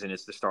this season,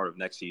 it's the start of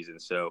next season.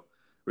 So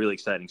really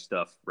exciting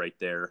stuff right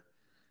there.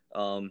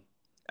 All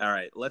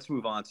right, let's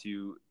move on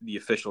to the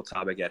official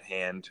topic at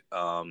hand.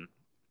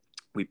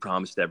 We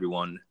promised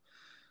everyone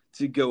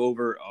to go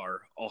over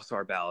our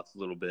All-Star ballots a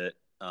little bit.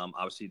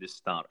 Obviously, this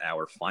is not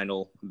our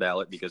final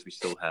ballot because we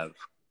still have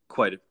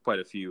quite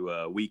a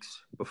few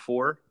weeks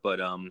before. But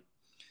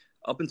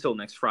up until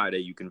next Friday,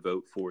 you can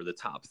vote for the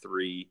top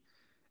 3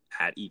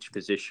 at each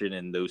position,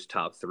 and those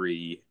top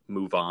 3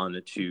 move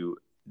on to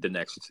the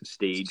next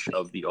stage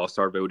of the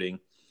All-Star voting.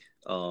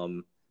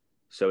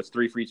 So it's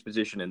 3 for each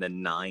position, and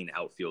then 9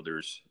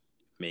 outfielders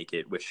make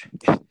it, which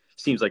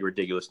seems like a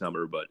ridiculous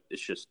number, but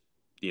it's just,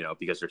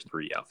 because there's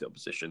 3 outfield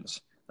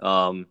positions.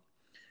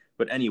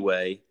 But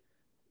anyway,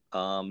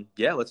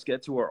 let's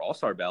get to our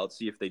All-Star ballots,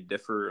 see if they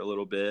differ a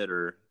little bit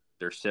or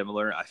they're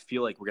similar. I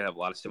feel like we're going to have a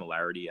lot of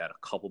similarity at a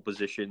couple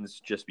positions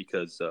just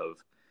because of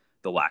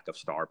the lack of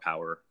star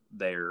power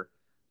there.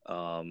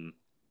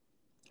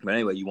 But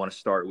anyway, you want to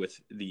start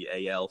with the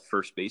AL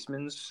first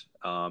basemen,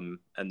 and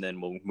then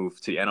we'll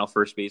move to NL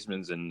first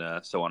basemen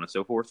and so on and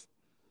so forth.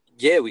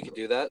 Yeah, we could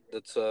do that.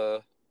 That's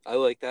I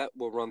like that.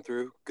 We'll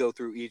go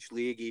through each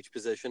league, each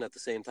position at the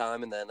same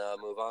time, and then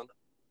move on.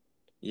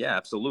 Yeah,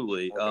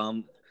 absolutely.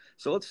 Okay.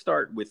 So let's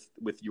start with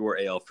your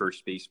AL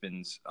first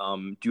basemen.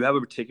 Do you have a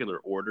particular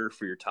order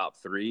for your top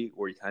 3,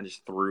 or you kind of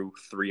just threw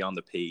 3 on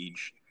the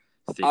page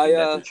thinking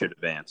that they should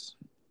advance?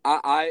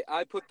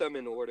 I put them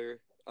in order.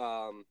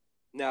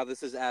 Now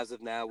this is as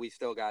of now. We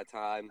still got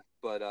time,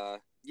 but I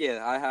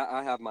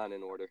have mine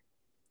in order.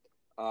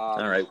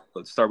 All right,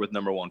 let's start with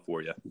number 1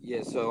 for you.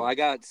 Yeah, so I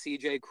got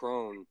C.J.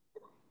 Cron,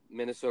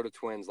 Minnesota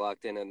Twins,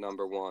 locked in at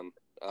number 1.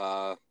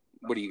 What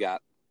do you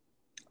got?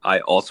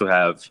 I also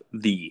have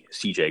the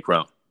C.J.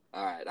 Cron.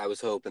 All right, I was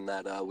hoping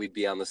that we'd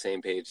be on the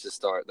same page to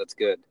start. That's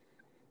good.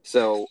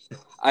 So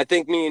I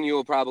think me and you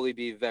will probably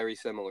be very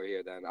similar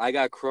here then. I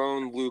got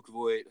Cron, Luke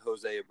Voit,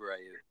 Jose Abreu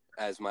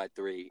as my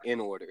 3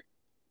 in order.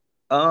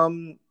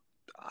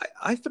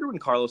 I threw in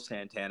Carlos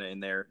Santana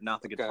in there,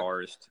 not the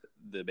guitarist,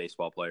 the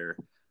baseball player.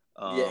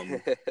 Yeah.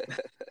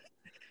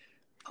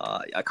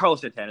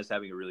 Carlos Santana is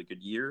having a really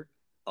good year.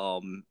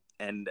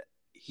 And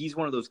he's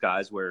one of those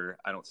guys where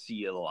I don't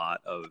see a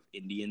lot of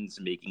Indians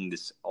making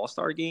this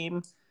All-Star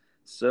game.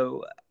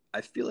 So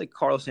I feel like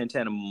Carlos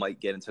Santana might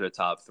get into the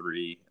top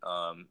 3.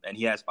 And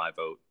he has my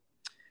vote.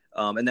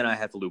 And then I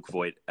have Luke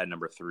Voit at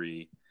number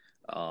 3.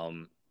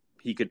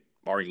 He could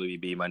arguably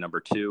be my number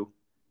 2.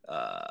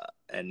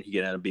 And he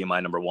could end up being my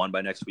number 1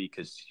 by next week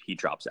because he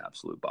drops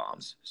absolute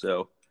bombs.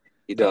 So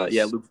He does.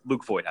 yeah,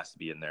 Luke Voit has to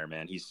be in there,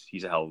 man. He's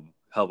a hell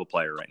of a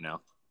player right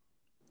now.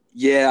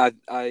 Yeah,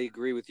 I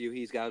agree with you.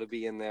 He's got to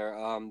be in there.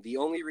 The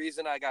only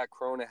reason I got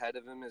Crone ahead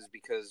of him is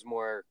because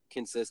more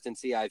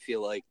consistency. I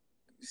feel like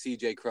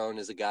CJ Crone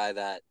is a guy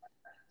that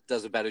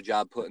does a better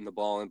job putting the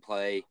ball in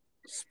play,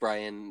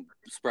 spraying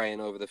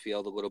over the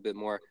field a little bit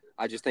more.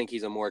 I just think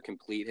he's a more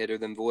complete hitter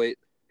than Voit,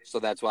 so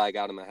that's why I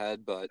got him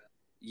ahead. But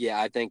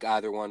yeah, I think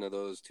either one of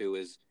those two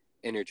is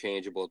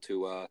interchangeable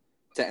to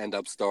end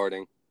up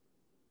starting.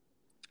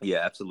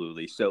 Yeah,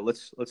 absolutely. So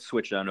let's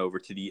switch on over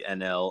to the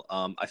NL.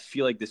 I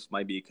feel like this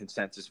might be a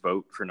consensus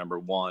vote for number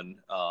 1.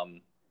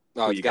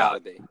 It's got to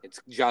be. It's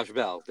Josh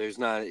Bell.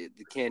 It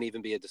can't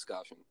even be a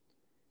discussion.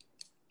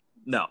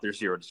 No, there's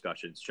zero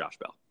discussion. It's Josh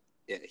Bell.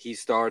 Yeah,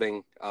 he's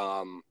starting.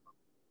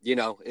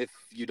 If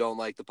you don't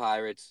like the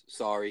Pirates,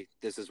 sorry,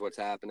 this is what's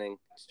happening.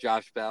 It's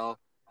Josh Bell.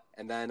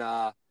 And then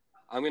I'm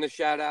going to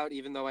shout out,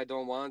 even though I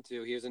don't want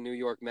to, here's a New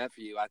York Met for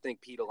you. I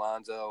think Pete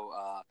Alonso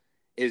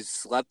is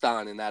slept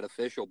on in that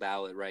official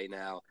ballot right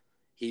now.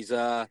 He's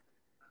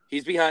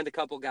behind a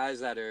couple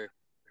guys that are,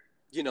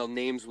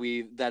 names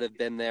that have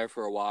been there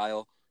for a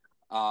while.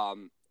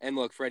 And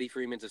look, Freddie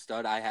Freeman's a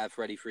stud. I have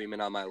Freddie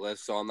Freeman on my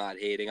list, so I'm not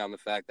hating on the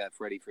fact that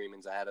Freddie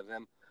Freeman's ahead of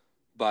him.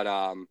 But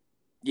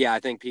yeah, I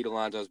think Pete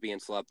Alonso's being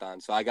slept on.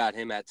 So I got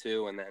him at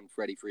 2 and then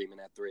Freddie Freeman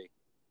at 3.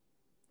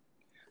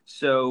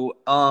 So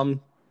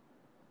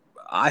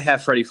I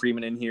have Freddie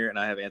Freeman in here and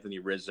I have Anthony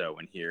Rizzo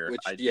in here.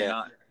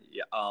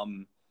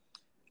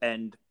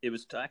 And it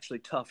was actually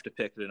tough to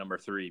pick the number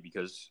 3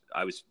 because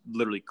I was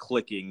literally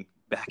clicking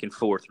back and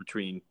forth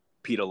between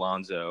Pete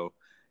Alonso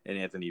and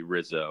Anthony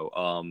Rizzo.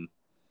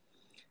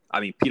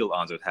 Pete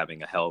Alonso is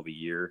having a hell of a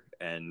year,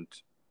 and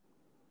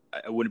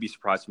I wouldn't be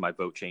surprised if my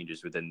vote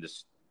changes within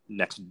this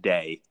next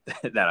day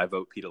that I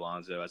vote Pete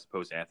Alonso as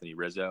opposed to Anthony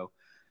Rizzo.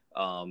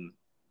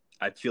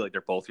 I feel like they're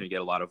both going to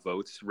get a lot of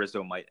votes.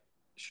 Rizzo might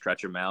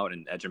stretch him out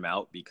and edge him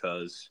out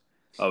because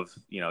of,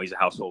 he's a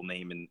household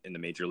name in the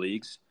major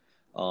leagues.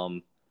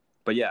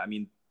 But yeah,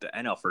 the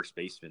NL first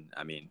baseman,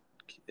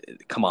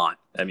 come on.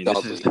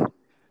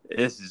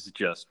 This is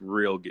just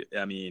real good.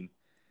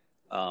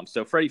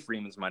 So Freddie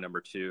Freeman's my number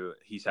 2.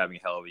 He's having a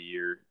hell of a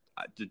year.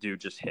 The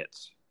dude just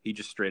hits. He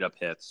just straight up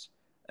hits.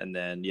 And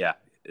then, yeah,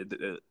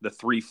 the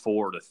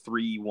 3-4, the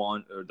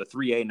 3-1, or the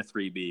 3A and the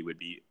 3B would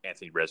be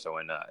Anthony Rizzo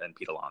and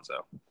Pete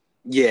Alonso.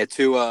 Yeah,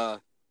 to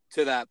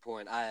that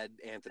point, I had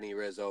Anthony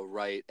Rizzo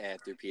right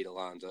after Pete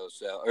Alonso,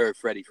 or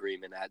Freddie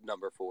Freeman at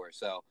number 4.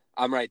 So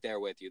I'm right there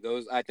with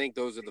you. I think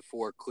those are the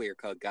 4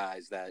 clear-cut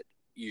guys that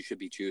you should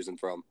be choosing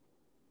from.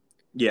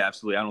 Yeah,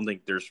 absolutely. I don't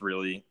think there's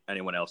really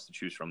anyone else to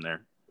choose from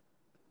there.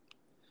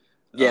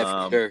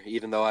 Yeah, for sure.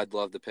 Even though I'd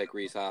love to pick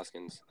Rhys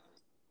Hoskins.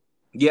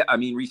 Yeah,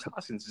 Rhys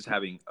Hoskins is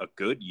having a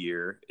good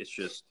year. It's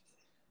just,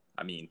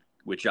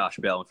 with Josh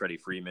Bell and Freddie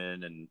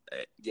Freeman, and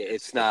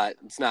it's not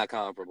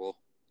comparable.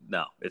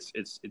 No,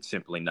 it's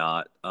simply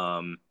not.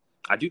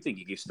 I do think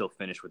he can still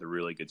finish with a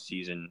really good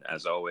season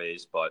as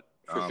always, but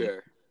for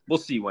sure, we'll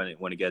see when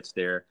it gets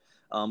there.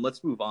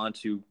 Let's move on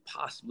to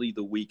possibly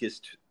the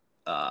weakest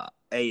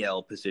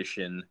AL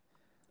position,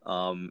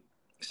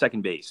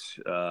 second base.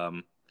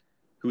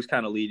 Who's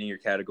kind of leading your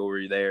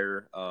category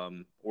there?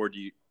 Or do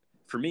you?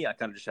 For me, I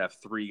kind of just have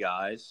 3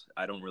 guys.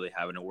 I don't really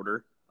have an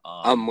order.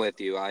 I'm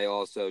with you. I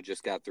also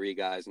just got 3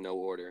 guys, no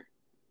order.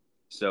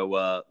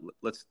 So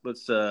let's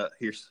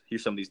hear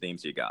some of these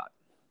names you got.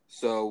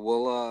 So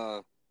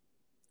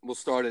we'll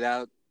start it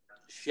out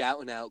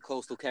shouting out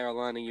Coastal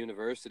Carolina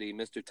University,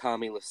 Mr.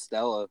 Tommy La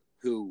Stella,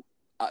 who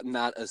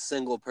not a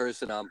single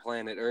person on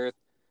planet Earth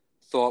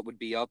thought would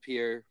be up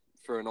here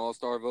for an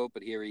all-star vote,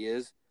 but here he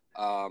is.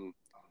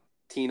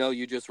 Tino,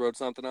 you just wrote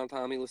something on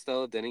Tommy La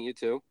Stella, didn't you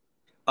too?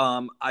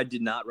 I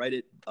did not write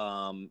it.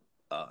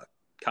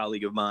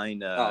 Colleague of mine,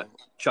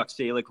 Chuck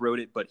Stalick, wrote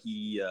it, but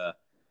he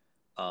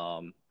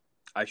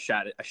I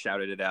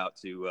shouted it out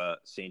to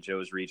St.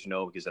 Joe's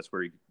Regional because that's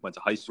where he went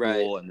to high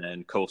school, right. And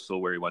then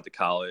Coastal where he went to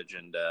college,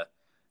 and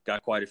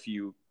got quite a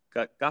few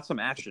got some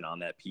action on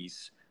that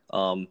piece.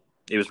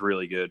 It was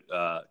really good.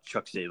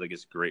 Chuck Stalick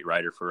is a great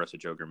writer for us at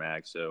Joker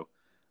Mag, so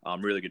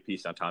really good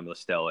piece on Tommy La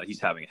Stella.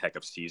 He's having a heck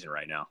of a season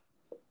right now.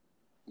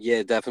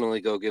 Yeah,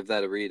 definitely go give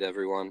that a read,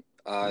 everyone.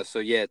 So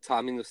yeah,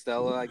 Tommy La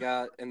Stella I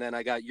got, and then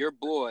I got your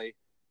boy,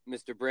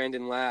 Mr.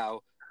 Brandon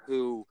Lau,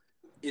 who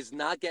is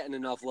not getting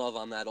enough love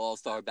on that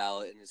all-star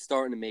ballot and is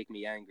starting to make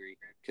me angry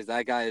because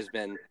that guy has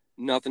been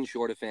nothing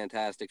short of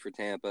fantastic for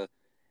Tampa.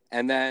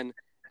 And then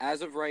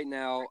as of right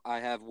now, I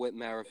have Whit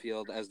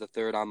Merrifield as the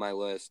 3rd on my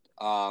list.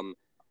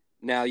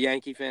 Now,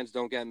 Yankee fans,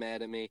 don't get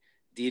mad at me.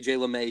 DJ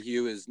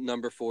LeMahieu is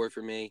number 4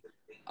 for me.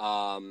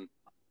 I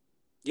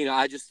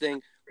just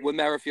think Whit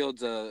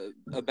Merrifield's a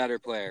better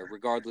player,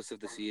 regardless of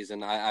the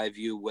season. I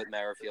view Whit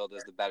Merrifield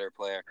as the better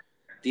player.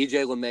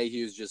 DJ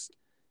LeMahieu is just,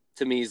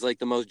 to me, he's like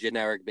the most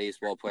generic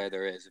baseball player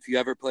there is. If you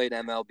ever played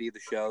MLB The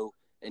Show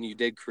and you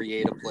did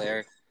create a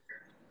player,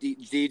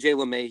 DJ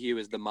LeMahieu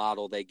is the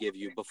model they give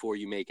you before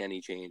you make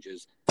any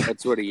changes.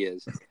 That's what he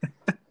is.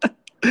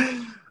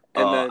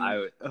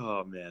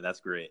 Oh man, that's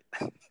great.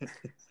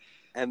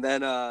 And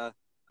then and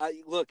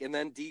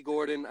then D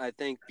Gordon, I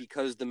think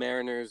because the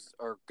Mariners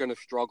are going to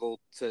struggle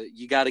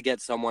you got to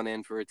get someone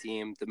in for a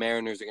team. The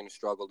Mariners are going to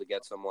struggle to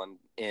get someone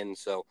in.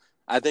 So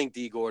I think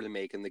D Gordon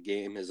making the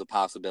game is a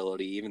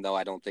possibility, even though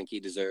I don't think he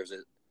deserves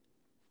it.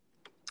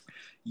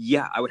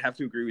 Yeah, I would have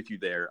to agree with you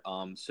there.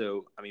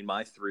 So, I mean,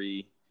 my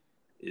 3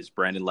 is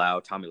Brandon Lowe,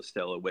 Tommy La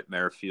Stella, Whit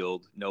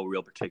Merrifield. No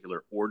real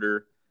particular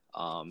order.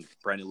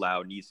 Brandon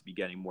Lowe needs to be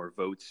getting more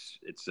votes.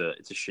 It's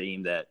a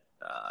shame that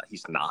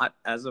he's not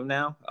as of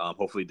now.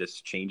 Hopefully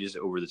this changes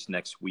over this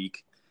next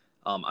week.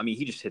 I mean,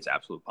 he just hits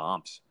absolute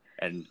bombs,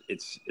 and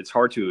it's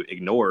hard to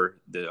ignore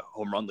the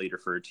home run leader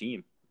for a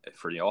team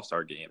for the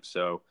All-Star game.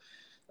 So,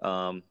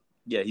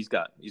 yeah, he's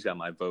got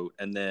my vote.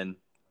 And then,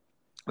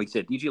 like I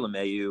said, DJ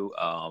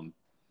LeMahieu,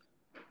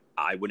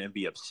 I wouldn't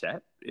be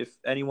upset if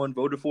anyone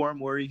voted for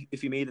him or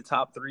if he made the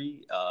top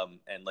 3.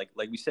 And like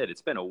we said,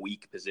 it's been a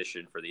weak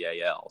position for the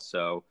AL.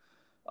 So,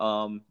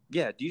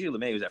 yeah, DJ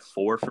LeMahieu is at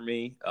 4 for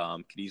me.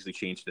 Could easily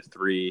change to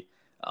 3.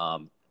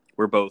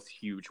 We're both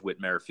huge Whit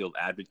Merrifield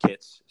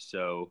advocates,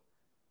 so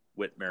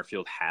Whit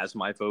Merrifield has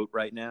my vote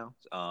right now.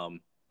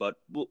 But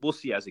we'll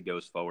see as it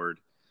goes forward.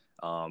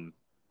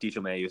 DJ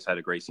LeMahieu has had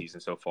a great season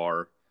so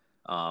far.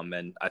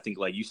 And I think,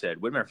 like you said,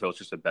 Whit Merrifield is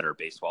just a better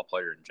baseball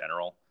player in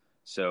general.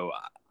 So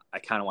I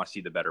kind of want to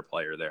see the better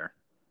player there.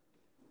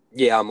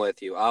 Yeah, I'm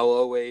with you. I'll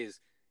always,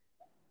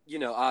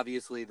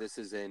 obviously this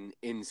is an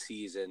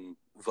in-season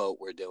vote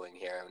we're doing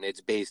here, and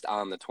it's based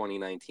on the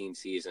 2019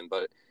 season.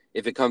 But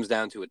if it comes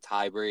down to a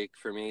tie break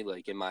for me,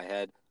 like in my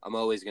head, I'm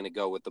always going to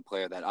go with the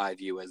player that I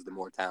view as the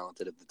more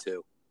talented of the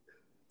 2.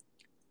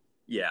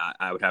 Yeah,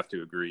 I would have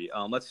to agree.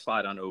 Let's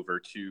slide on over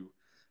to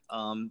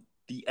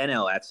the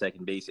NL at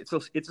second base. It's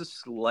a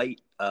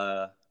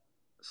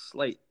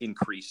slight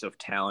increase of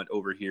talent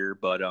over here,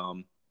 but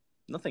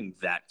nothing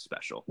that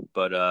special.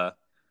 But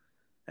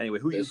anyway,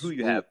 who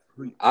you have?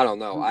 I don't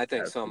know. I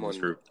think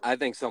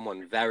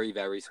someone very,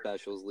 very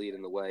special is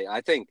leading the way.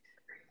 I think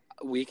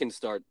we can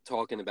start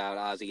talking about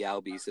Ozzie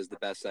Albies as the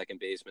best second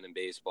baseman in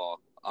baseball.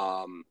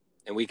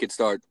 And we could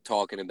start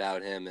talking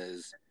about him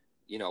as,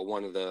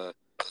 one of the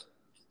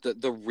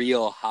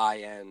real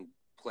high-end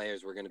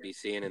players we're going to be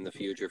seeing in the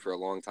future for a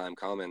long time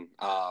coming.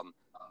 I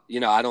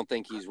don't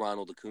think he's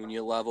Ronald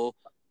Acuna level,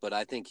 but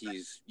I think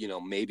he's,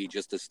 maybe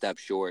just a step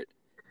short.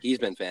 He's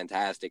been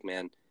fantastic,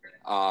 man.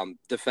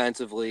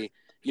 Defensively,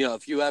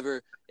 if you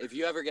ever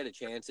get a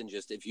chance and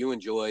just if you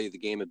enjoy the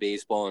game of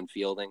baseball and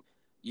fielding,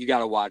 you got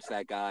to watch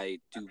that guy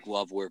do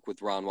glove work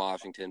with Ron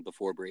Washington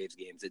before Braves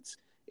games.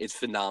 It's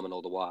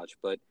phenomenal to watch.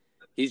 But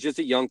he's just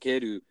a young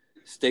kid who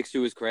sticks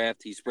to his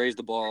craft. He sprays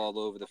the ball all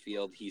over the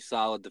field. He's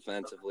solid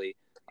defensively.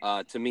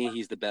 To me,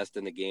 he's the best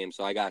in the game.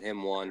 So I got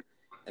him 1.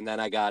 And then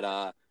I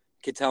got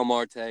Ketel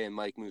Marte and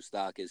Mike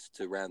Moustakas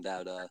to round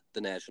out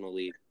the National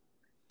League.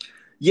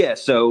 Yeah,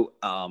 so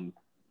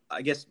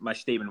I guess my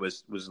statement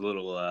was a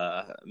little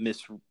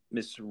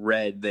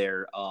misread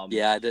there.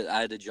 Yeah,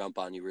 I had to jump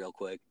on you real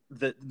quick.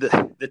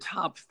 The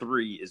top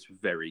 3 is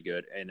very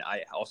good, and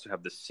I also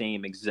have the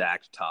same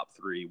exact top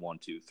 3, 1,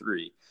 2,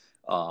 3.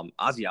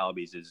 Ozzie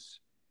Albies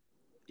is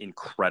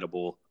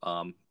incredible.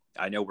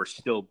 I know we're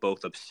still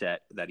both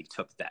upset that he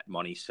took that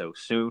money so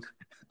soon.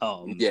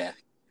 Yeah.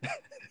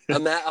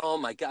 Oh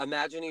my God!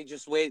 Imagine he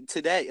just waited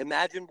today.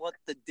 Imagine what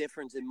the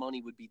difference in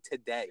money would be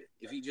today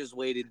if he just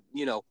waited,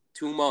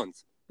 2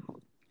 months.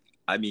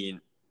 I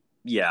mean,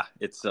 yeah,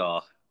 it's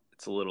a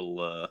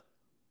little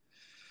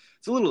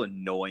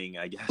annoying,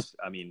 I guess.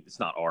 I mean, it's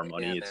not our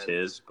money; it's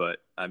his. But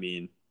I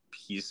mean,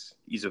 he's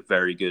a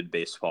very good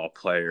baseball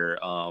player.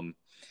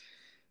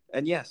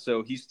 And yeah,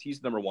 so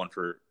he's number 1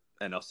 for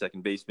NL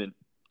second baseman.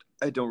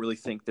 I don't really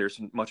think there's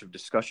much of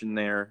discussion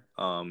there.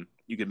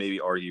 You could maybe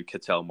argue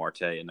Ketel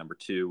Marte at number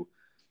 2,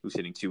 who's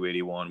hitting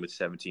 .281 with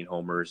 17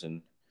 homers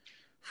and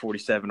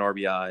 47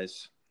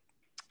 RBIs.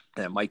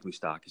 And Mike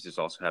Moustakas is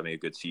also having a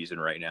good season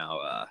right now.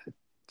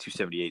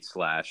 278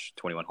 slash,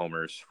 21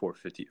 homers,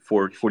 45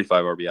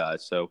 RBIs.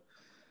 So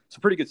it's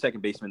a pretty good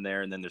second baseman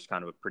there. And then there's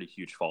kind of a pretty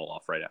huge fall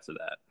off right after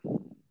that.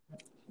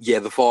 Yeah,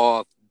 the fall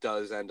off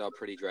does end up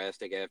pretty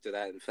drastic after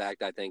that. In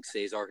fact, I think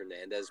Cesar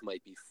Hernandez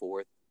might be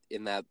 4th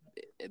in that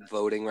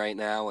voting right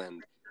now.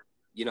 And,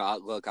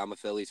 look, I'm a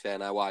Phillies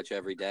fan. I watch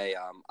every day.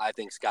 I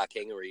think Scott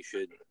Kingery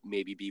should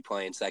maybe be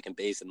playing second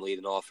base and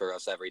leading off for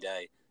us every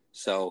day.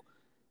 So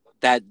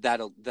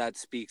that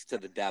speaks to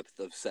the depth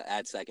of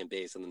at second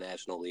base in the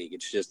National League.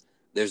 It's just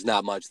there's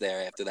not much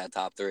there after that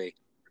top 3.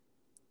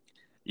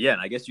 Yeah,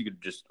 and I guess you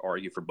could just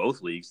argue for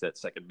both leagues that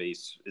second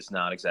base is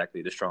not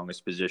exactly the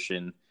strongest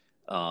position.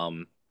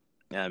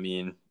 I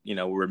mean,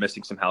 we're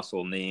missing some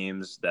household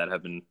names that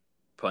have been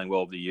playing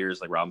well over the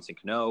years, like Robinson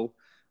Cano.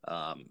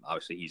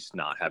 Obviously, he's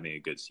not having a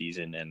good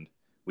season, and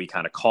we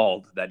kind of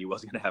called that he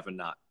wasn't going to have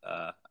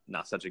a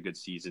not such a good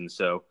season.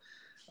 So,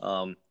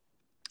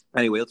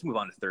 anyway, let's move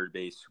on to third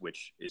base,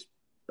 which is,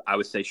 I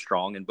would say,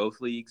 strong in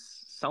both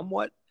leagues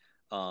somewhat.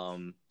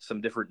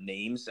 Some different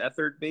names at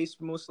third base,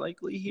 most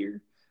likely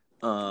here.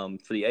 For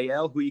the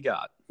AL, who you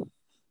got?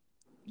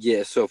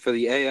 Yeah, so for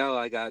the AL,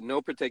 I got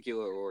no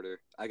particular order.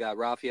 I got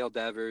Rafael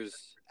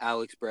Devers,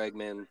 Alex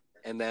Bregman,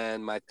 and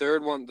then the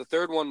third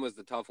one was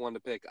the tough one to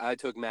pick. I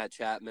took Matt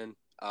Chapman.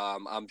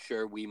 I'm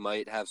sure we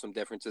might have some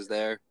differences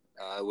there.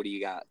 What do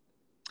you got?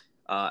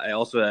 I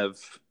also have,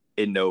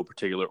 in no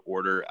particular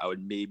order, I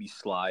would maybe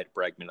slide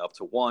Bregman up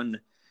to 1,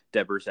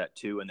 Devers at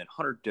 2, and then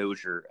Hunter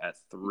Dozier at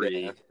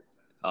 3. Yeah.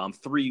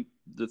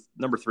 The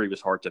number 3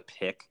 was hard to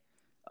pick.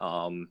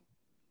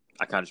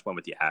 I kind of just went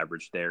with the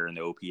average there in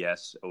the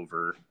OPS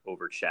over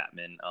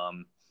Chapman.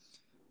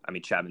 I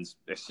mean, Chapman's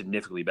a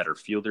significantly better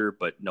fielder,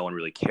 but no one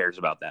really cares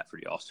about that for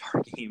the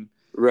All-Star game.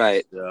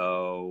 Right.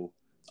 So,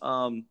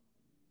 I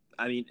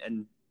mean,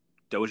 and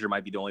Dozier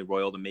might be the only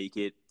Royal to make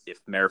it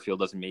if Merrifield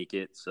doesn't make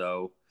it.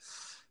 So,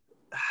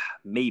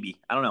 maybe.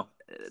 I don't know.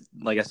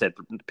 Like I said,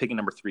 picking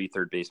number 3,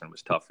 third baseman,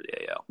 was tough for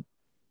the AL.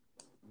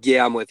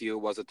 Yeah, I'm with you.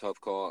 It was a tough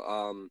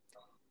call.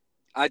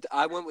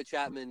 I went with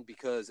Chapman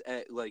because,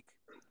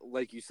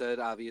 like you said,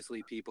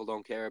 obviously people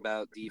don't care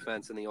about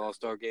defense in the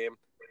All-Star game,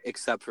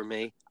 except for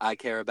me. I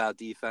care about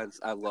defense.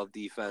 I love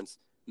defense.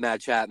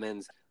 Matt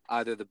Chapman's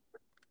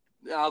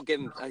I'll give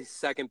him a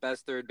second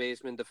best third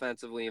baseman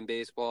defensively in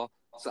baseball.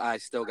 So I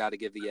still got to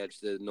give the edge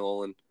to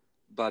Nolan.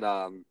 But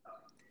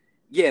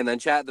yeah, and then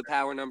the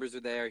power numbers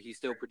are there. He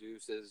still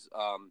produces.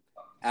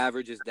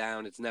 Average is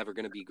down. It's never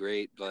going to be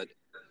great, but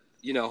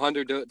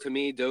to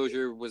me,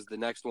 Dozier was the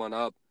next one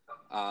up.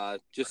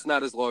 Just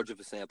not as large of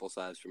a sample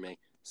size for me.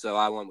 So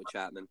I went with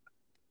Chapman.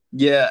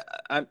 Yeah,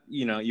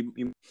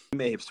 you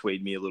may have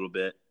swayed me a little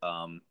bit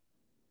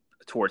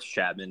towards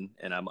Chapman,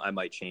 and I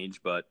might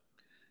change, but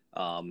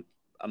I'm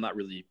not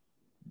really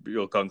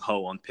real gung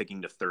ho on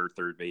picking the third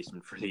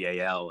baseman for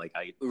the AL.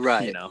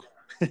 Right.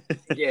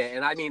 Yeah,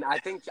 and I mean, I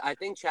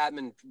think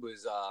Chapman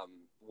was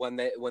when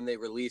they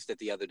released it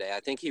the other day. I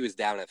think he was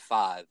down at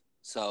 5.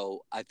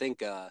 So I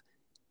think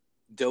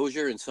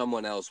Dozier and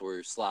someone else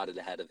were slotted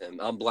ahead of him.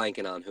 I'm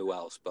blanking on who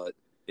else, but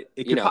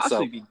it could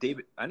possibly be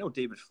David. I know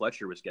David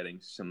Fletcher was getting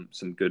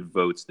some good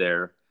votes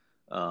there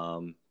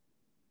from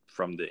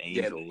the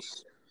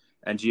Angels,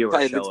 and Gio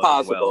Urshela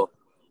as well.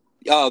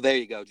 Oh, there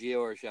you go, Gio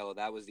Urshela.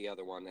 That was the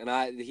other one,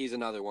 and he's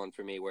another one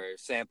for me where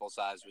sample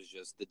size was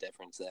just the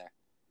difference there.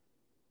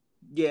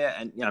 Yeah,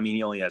 and I mean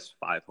he only has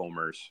 5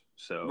 homers,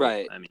 so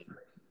right. I mean,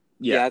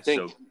 yeah, I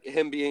think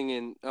him being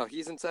in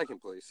he's in second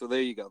place. So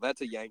there you go.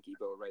 That's a Yankee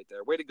vote right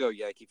there. Way to go,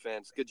 Yankee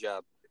fans. Good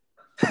job.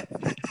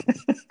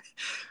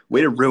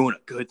 Way to ruin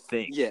a good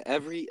thing. Yeah,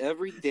 every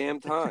damn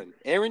time.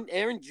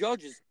 Aaron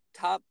Judge is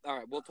top. All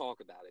right, we'll talk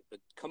about it, but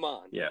come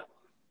on. Yeah.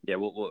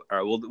 All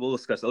right, we'll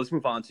discuss it. Let's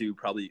move on to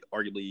probably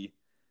arguably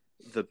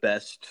the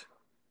best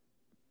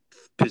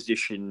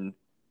position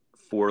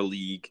for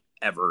league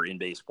ever in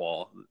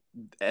baseball,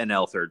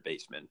 NL third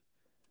baseman.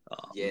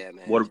 Yeah,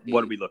 man.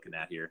 What are we looking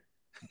at here?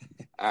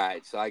 All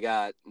right, so I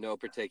got no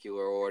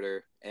particular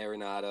order.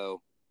 Arenado,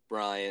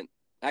 Bryant.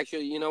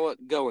 Actually, you know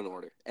what? Go in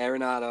order.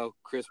 Arenado,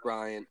 Chris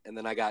Bryant, and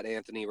then I got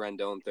Anthony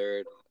Rendon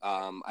third.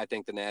 I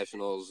think the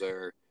Nationals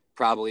are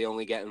probably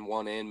only getting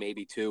 1 in,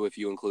 maybe 2 if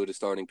you include a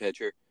starting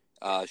pitcher.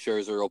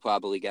 Scherzer will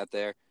probably get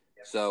there.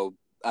 So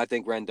I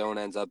think Rendon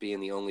ends up being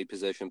the only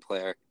position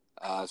player.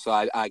 So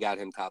I got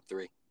him top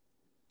 3.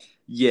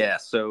 Yeah,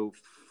 so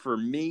for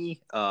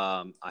me,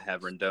 I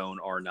have Rendon,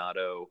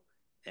 Arenado,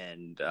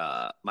 and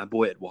my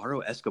boy Eduardo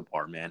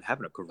Escobar, man,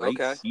 having a great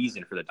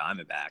season for the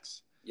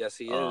Diamondbacks. Yes,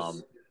 he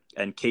is.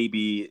 And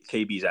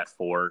KB's at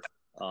 4.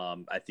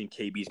 I think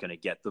KB's going to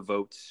get the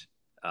votes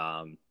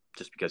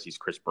just because he's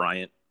Chris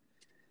Bryant.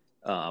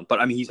 But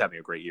I mean, he's having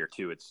a great year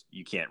too.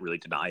 You can't really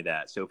deny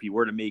that. So if he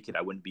were to make it,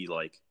 I wouldn't be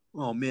like,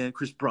 oh man,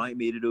 Chris Bryant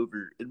made it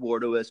over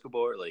Eduardo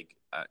Escobar. Like,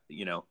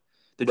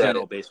 the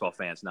general baseball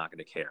fan's not going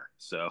to care.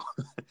 So,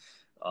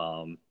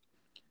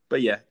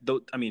 but yeah,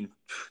 I mean,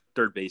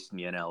 third base in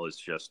the NL is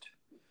just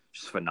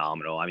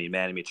phenomenal. I mean,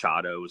 Manny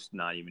Machado is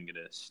not even going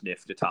to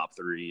sniff the top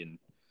 3, and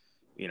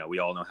we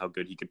all know how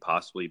good he could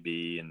possibly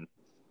be. And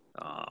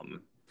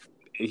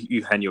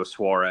Eugenio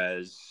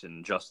Suarez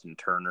and Justin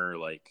Turner.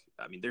 Like,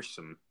 I mean, there's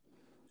some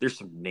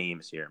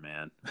names here,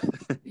 man.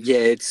 Yeah,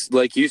 it's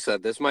like you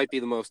said, this might be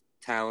the most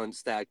talent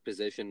stacked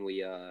position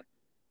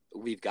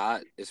we've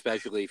got,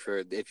 especially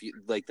for if you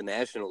like the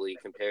National League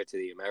compared to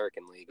the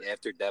American League.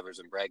 After Devers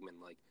and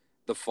Bregman, like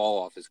the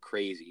fall off is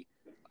crazy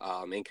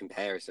in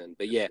comparison.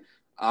 But yeah,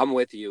 I'm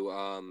with you.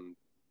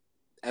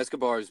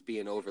 Escobar is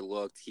being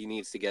overlooked. He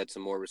needs to get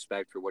some more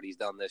respect for what he's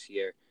done this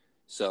year.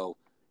 So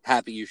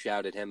happy you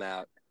shouted him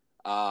out.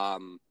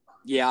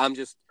 Yeah,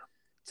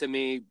 to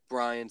me,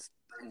 Bryant's,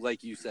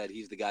 like you said,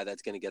 he's the guy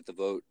that's going to get the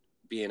vote,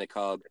 being a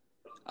Cub.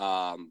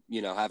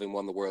 Having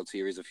won the World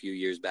Series a few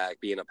years back,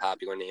 being a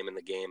popular name in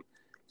the game.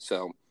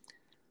 So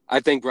I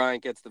think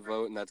Bryant gets the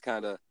vote, and that's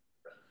kind of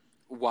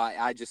why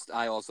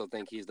I also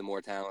think he's the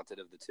more talented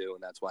of the two,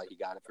 and that's why he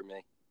got it for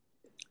me.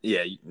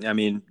 Yeah,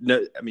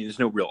 there's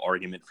no real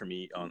argument for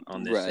me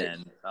on this Right.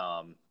 end.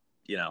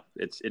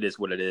 It is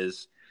what it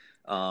is.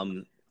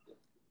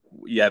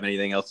 You have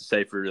anything else to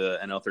say for the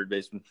NL third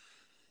baseman?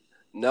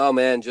 No,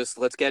 man, just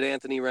let's get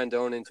Anthony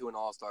Rendon into an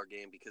All-Star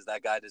game because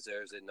that guy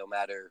deserves it no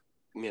matter,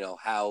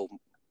 how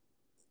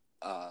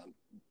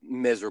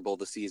miserable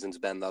the season's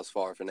been thus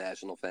far for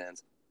National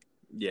fans.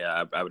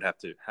 Yeah, I would have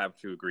to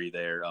agree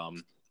there.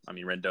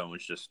 Rendon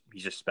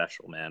he's just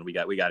special, man. We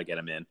got to get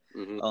him in.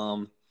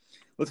 Mm-hmm.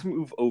 Let's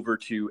move over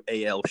to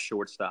AL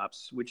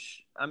shortstops,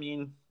 which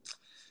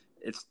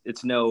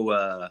it's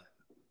no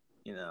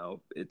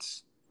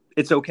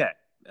it's okay.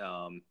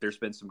 There's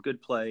been some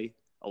good play,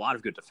 a lot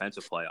of good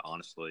defensive play,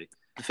 honestly.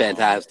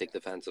 Fantastic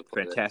defensive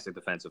play. Fantastic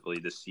defensively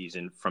this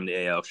season from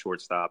the AL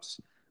shortstops.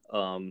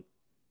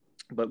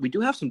 But we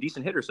do have some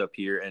decent hitters up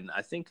here, and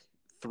I think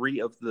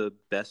 3 of the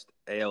best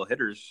AL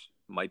hitters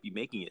might be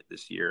making it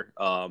this year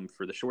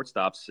for the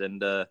shortstops.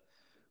 And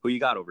who you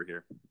got over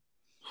here?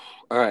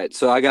 All right,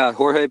 so I got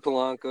Jorge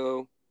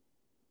Polanco,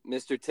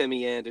 Mr.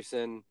 Timmy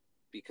Anderson,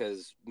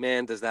 because,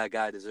 man, does that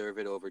guy deserve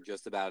it over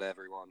just about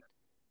everyone.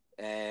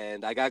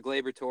 And I got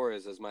Gleyber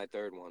Torres as my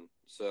third one.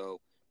 So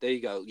there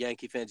you go.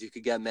 Yankee fans, you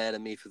could get mad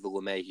at me for the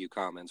LeMahieu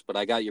comments, but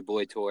I got your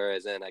boy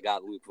Torres in. I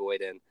got Luke Voit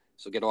in.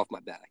 So get off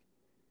my back.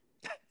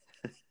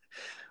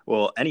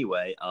 Well,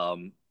 anyway,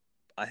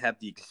 I have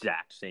the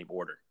exact same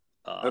order.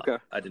 Okay.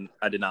 I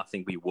did not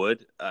think we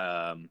would.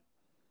 But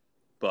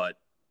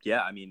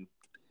yeah,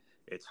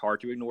 it's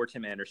hard to ignore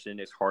Tim Anderson.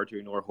 It's hard to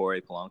ignore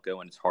Jorge Polanco,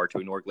 and it's hard to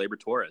ignore Gleyber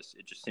Torres.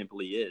 It just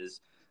simply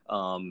is.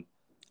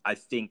 I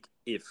think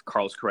if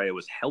Carlos Correa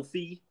was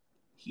healthy,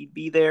 he'd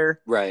be there.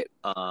 Right.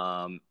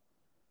 And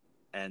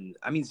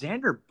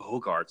Xander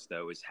Bogaerts,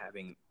 though, is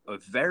having a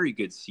very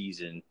good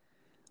season.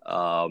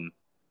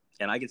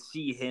 And I could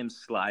see him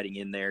sliding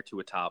in there to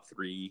a top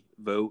 3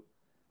 vote.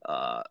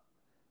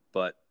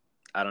 But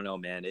I don't know,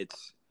 man.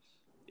 It's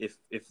if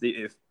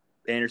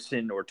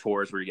Anderson or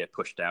Torres were to get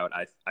pushed out,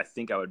 I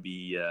think I would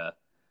be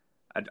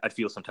I'd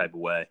feel some type of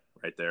way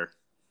right there.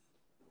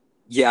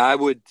 Yeah, I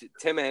would.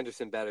 Tim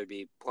Anderson better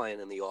be playing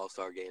in the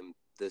All-Star game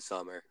this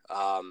summer.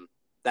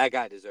 That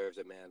guy deserves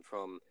it, man.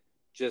 From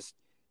just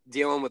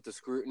dealing with the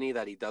scrutiny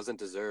that he doesn't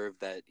deserve,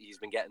 that he's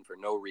been getting for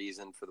no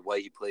reason, for the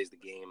way he plays the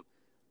game.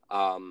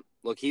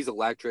 Look, he's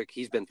electric.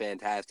 He's been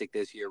fantastic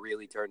this year.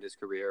 Really turned his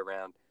career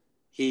around.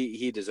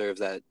 He deserves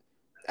that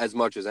as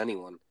much as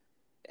anyone.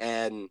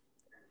 And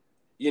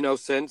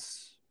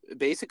since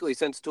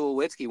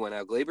Tulowitzki went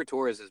out, Gleyber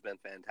Torres has been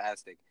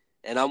fantastic.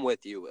 And I'm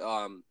with you.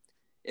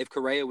 If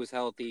Correa was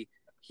healthy,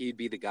 he'd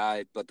be the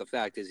guy. But the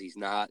fact is he's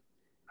not.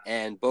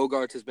 And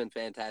Bogaerts has been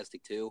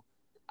fantastic too.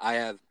 I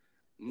have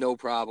no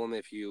problem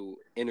if you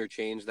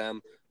interchange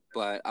them.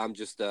 But I'm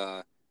just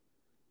I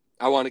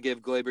want to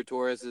give Gleyber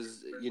Torres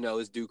his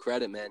due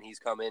credit, man. He's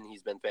come in.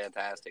 He's been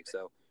fantastic.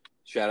 So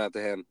shout out to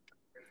him.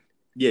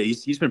 Yeah,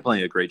 he's been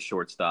playing a great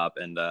shortstop.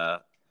 And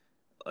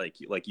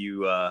like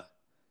you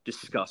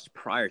discussed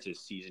prior to the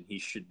season, he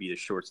should be the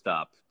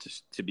shortstop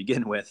to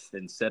begin with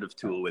instead of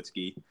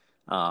Tulowitzki.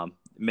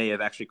 May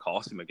have actually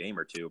cost him a game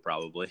or two,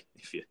 probably,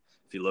 if you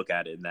look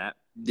at it in that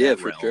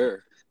for realm.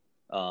 Sure.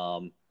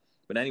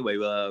 But anyway,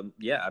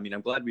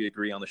 I'm glad we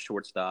agree on the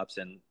shortstops,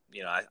 and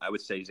I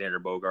would say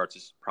Xander Bogaerts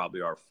is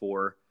probably our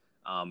 4.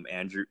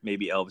 Andrew,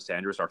 maybe Elvis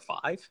Andrus our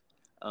 5.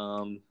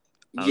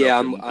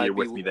 You're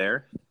with me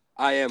there.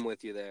 I am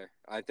with you there.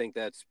 I think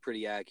that's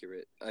pretty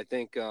accurate. I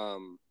think,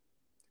 and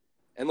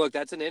look,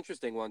 that's an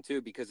interesting one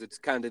too, because it's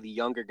kind of the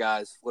younger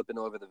guys flipping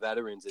over the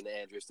veterans in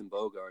Andrus and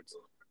Bogaerts.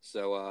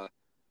 So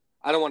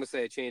I don't want to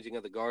say a changing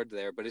of the guard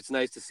there, but it's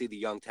nice to see the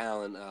young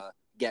talent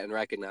getting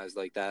recognized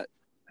like that.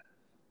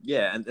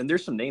 Yeah, and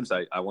there's some names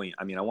I want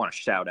to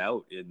shout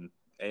out in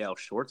AL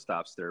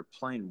shortstops. They're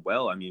playing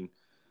well.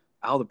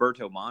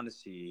 Alberto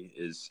Mondesi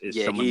is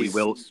someone we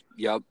will.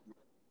 Yep.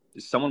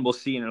 Someone we'll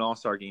see in an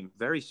All-Star game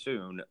very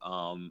soon.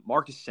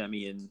 Marcus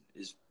Semien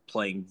is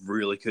playing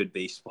really good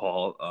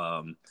baseball.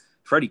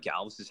 Freddie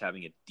Galvis is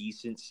having a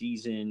decent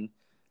season.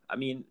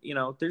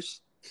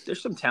 There's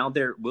some talent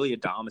there. Willy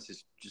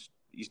Adames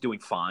he's doing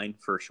fine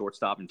for a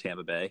shortstop in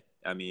Tampa Bay.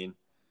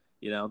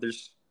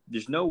 There's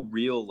no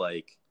real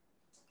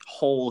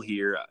hole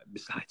here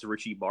besides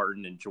Richie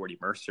Martin and Jordy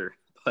Mercer,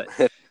 but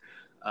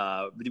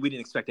we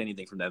didn't expect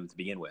anything from them to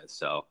begin with.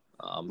 So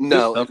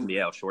no, good stuff from the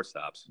AL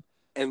shortstops.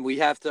 And we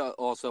have to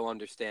also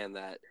understand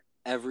that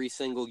every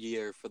single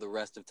year for the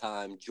rest of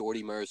time,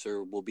 Jordy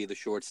Mercer will be the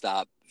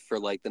shortstop for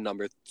the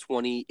number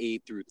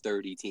 28 through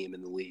 30 team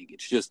in the league.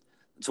 It's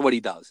what he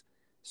does.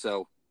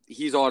 So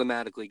he's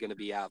automatically going to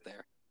be out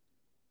there.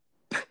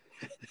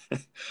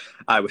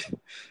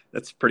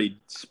 That's a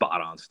pretty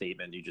spot on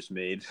statement you just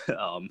made.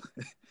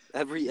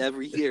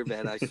 Every year,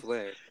 man, I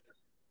swear.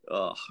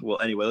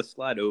 Well, anyway, let's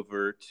slide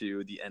over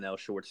to the NL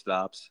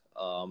shortstops.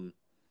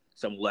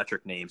 some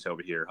electric names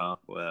over here, huh?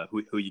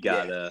 Who you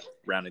got Yeah.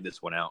 rounding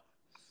this one out?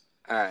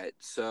 All right,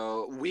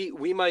 so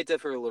we might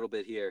differ a little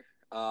bit here.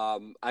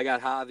 I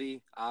got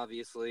Javi,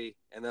 obviously,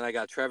 and then I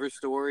got Trevor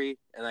Story,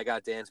 and I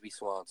got Dansby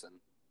Swanson.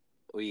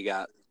 What you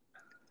got?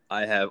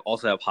 I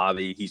also have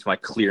Javi. He's my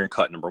clear and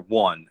cut number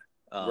one.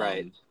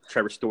 Right.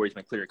 Trevor Story's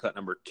my clear and cut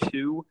number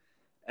two.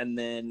 And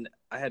then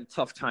I had a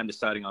tough time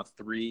deciding on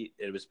three.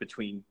 It was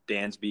between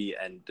Dansby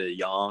and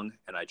DeJong,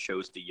 and I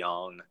chose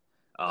DeJong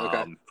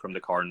Okay. from the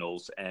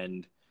Cardinals.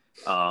 And,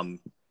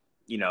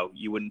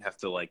 you wouldn't have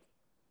to, like,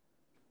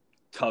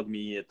 tug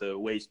me at the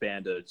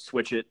waistband to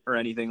switch it or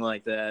anything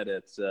like that.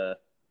 It's,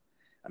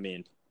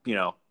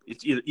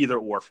 it's either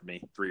or for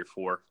me, 3 or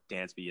 4,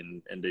 Dansby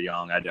and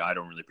DeJong. I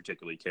don't really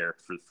particularly care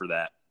for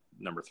that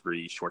number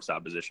 3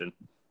 shortstop position.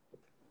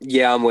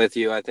 Yeah, I'm with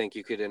you. I think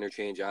you could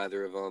interchange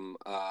either of them.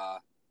 I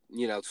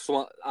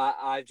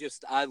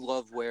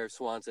love where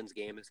Swanson's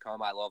game has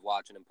come. I love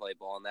watching him play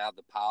ball now.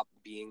 The pop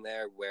being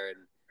there where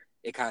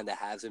it kind of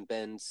hasn't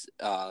been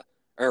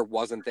or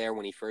wasn't there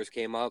when he first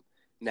came up.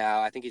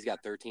 Now, I think he's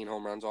got 13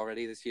 home runs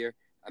already this year.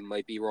 I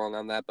might be wrong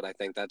on that, but I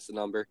think that's the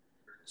number.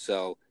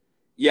 So,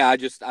 yeah,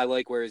 I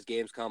like where his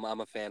game's come.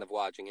 I'm a fan of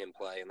watching him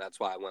play, and that's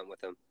why I went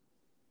with him.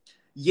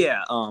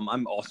 Yeah,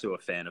 I'm also a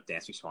fan of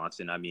Dansby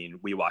Swanson. I mean,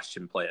 we watched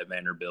him play at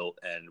Vanderbilt,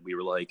 and we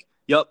were like,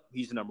 "Yep,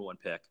 he's the number 1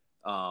 pick."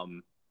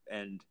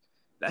 And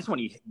that's when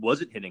he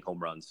wasn't hitting home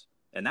runs,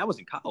 and that was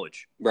in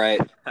college.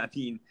 Right. I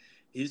mean,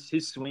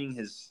 his swing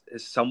has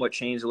somewhat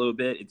changed a little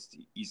bit.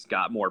 He's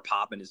got more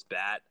pop in his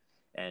bat,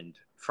 and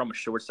from a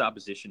shortstop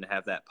position to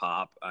have that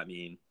pop, I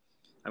mean,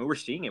 we're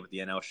seeing it with the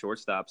NL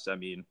shortstops. I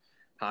mean,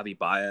 Javi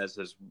Baez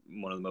has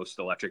one of the most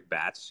electric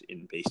bats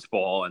in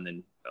baseball, and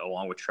then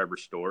along with Trevor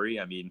Story,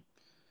 I mean,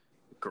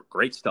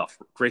 great stuff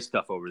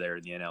over there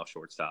in the NL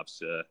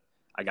shortstops. You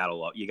gotta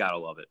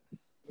love it.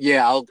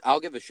 Yeah, I'll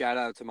give a shout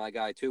out to my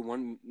guy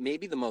too.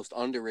 Maybe the most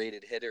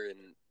underrated hitter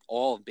in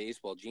all of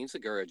baseball. Jean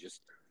Segura just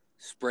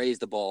sprays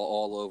the ball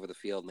all over the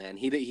field, man.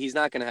 He's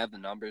not going to have the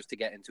numbers to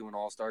get into an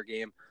All-Star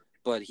game,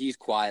 but he's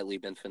quietly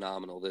been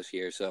phenomenal this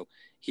year. So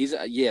he's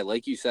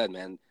like you said,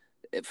 man,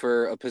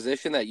 for a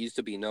position that used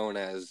to be known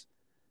as,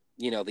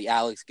 the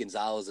Alex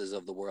Gonzalez's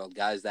of the world,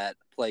 guys that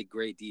play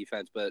great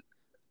defense but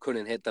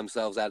couldn't hit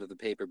themselves out of the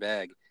paper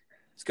bag.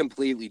 It's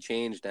completely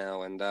changed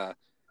now, and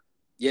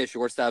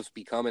shortstop's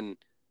becoming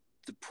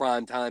the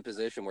prime time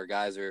position where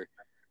guys are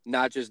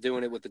not just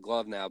doing it with the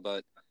glove now,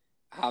 but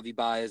Javi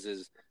Baez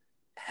is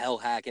hell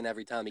hacking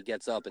every time he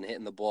gets up and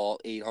hitting the ball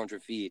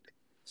 800 feet.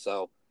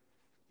 So,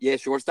 yeah,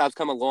 shortstop's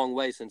come a long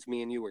way since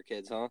me and you were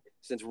kids, huh?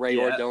 Since Ray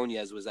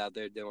Ordonez was out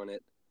there doing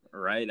it.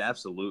 Right,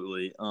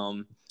 absolutely.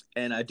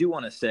 And I do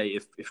want to say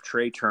if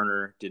Trey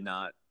Turner did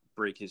not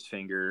break his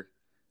finger,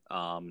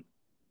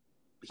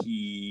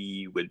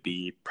 he would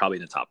be probably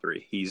in the top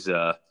 3. He's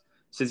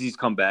since he's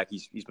come back,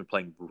 he's been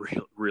playing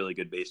really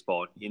good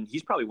baseball, and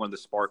he's probably one of the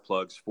spark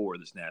plugs for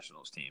this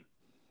Nationals team.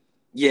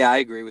 Yeah, I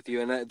agree with you,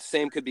 and the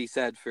same could be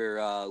said for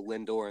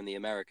Lindor in the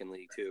American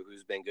League too,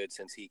 who's been good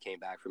since he came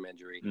back from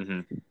injury.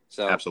 Mm-hmm.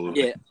 So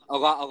absolutely, yeah, a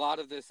lot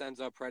of this ends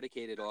up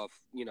predicated off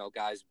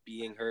guys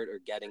being hurt or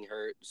getting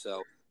hurt.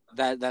 So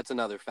that's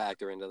another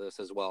factor into this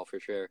as well, for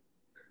sure.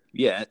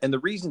 Yeah, and the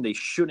reason they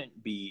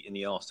shouldn't be in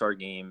the All-Star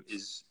game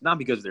is not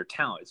because of their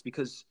talent; it's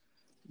because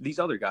these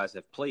other guys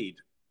have played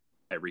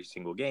every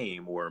single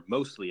game or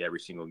mostly every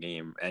single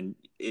game, and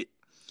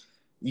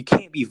you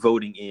can't be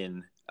voting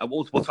in.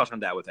 We'll touch on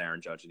that with Aaron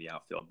Judge in the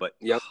outfield, but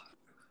yep.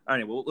 All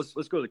right, well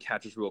let's go to the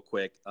catchers real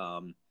quick.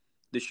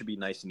 This should be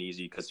nice and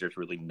easy because there's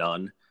really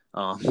none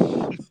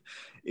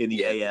in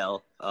the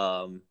AL.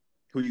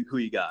 Who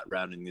you got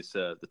rounding this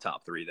the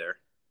top 3 there?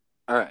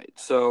 All right,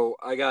 so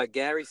I got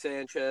Gary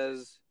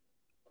Sanchez,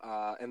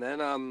 and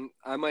then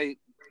I might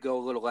go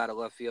a little out of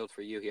left field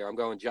for you here. I'm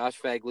going Josh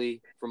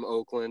Phegley from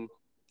Oakland,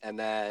 and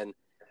then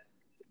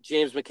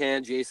James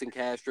McCann, Jason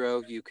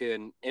Castro. You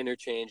can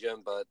interchange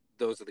them, but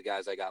those are the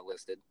guys I got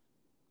listed.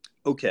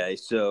 Okay,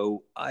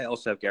 so I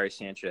also have Gary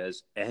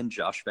Sanchez and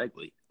Josh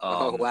Phegley.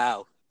 Oh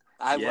wow!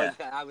 I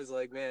was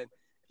like, man,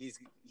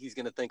 he's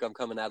gonna think I'm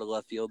coming out of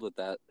left field with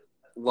that.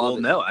 Love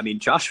it. No, I mean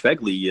Josh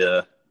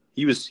Phegley,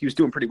 he was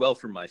doing pretty well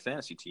for my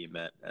fantasy team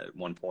at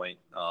one point.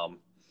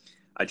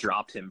 I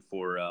dropped him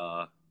for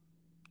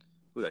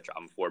who did I drop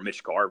him for?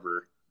 Mitch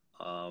Garver.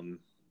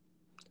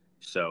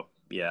 So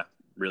yeah,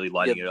 really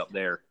lighting it up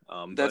there.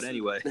 But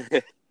anyway,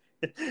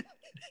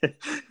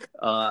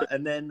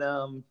 and then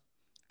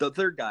the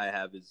third guy I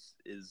have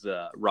is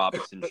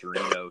Robinson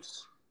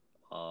Chirinos.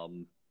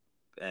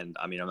 And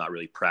I mean, I'm not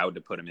really proud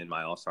to put him in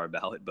my All-Star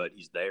ballot, but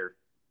he's there.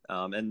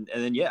 And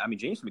then yeah, I mean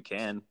James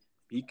McCann,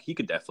 he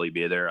could definitely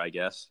be there, I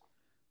guess.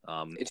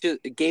 It's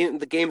just the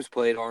games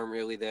played aren't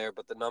really there,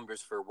 but the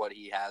numbers for what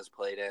he has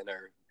played in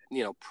are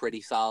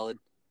pretty solid.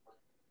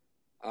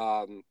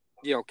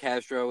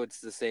 Castro, it's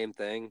the same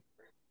thing.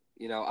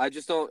 I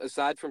just don't,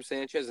 aside from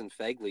Sanchez and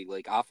Phegley,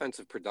 like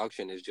offensive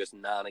production is just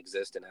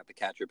non-existent at the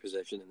catcher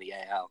position in the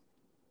AL.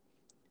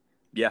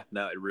 Yeah,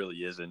 no, it really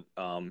isn't.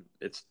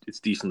 It's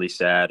decently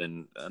sad,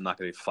 and I'm not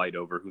going to fight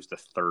over who's the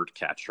third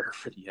catcher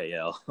for the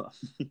AL.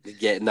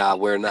 Yeah, nah,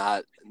 we're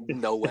not.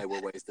 No way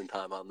we're wasting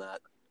time on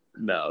that.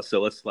 No, so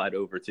let's slide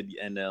over to the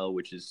NL,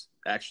 which is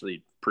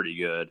actually pretty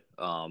good.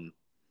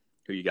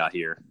 Who you got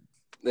here?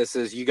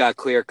 You got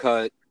clear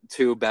cut,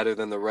 two better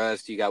than the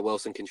rest. You got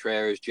Wilson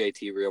Contreras,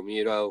 JT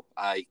Realmuto.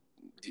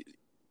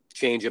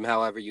 Change him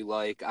however you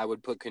like. I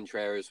would put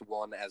Contreras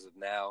one as of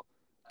now,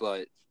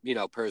 but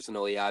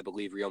personally, I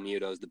believe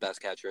Realmuto is the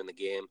best catcher in the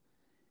game.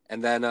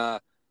 And then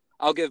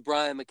I'll give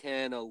Brian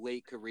McCann a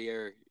late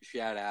career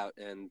shout out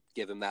and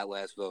give him that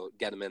last vote.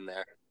 Get him in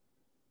there.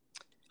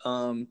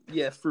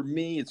 Yeah, for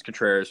me, it's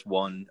Contreras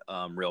 1,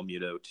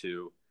 Realmuto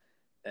 2,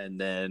 and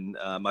then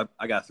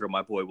I got to throw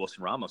my boy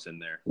Wilson Ramos in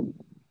there.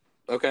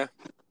 Okay.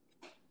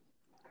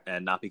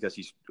 And not because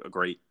he's a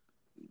great,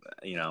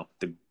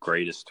 the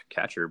greatest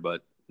catcher,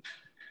 but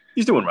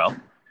he's doing well.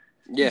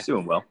 Yeah. He's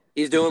doing well.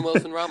 He's doing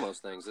Wilson Ramos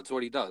things. That's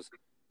what he does.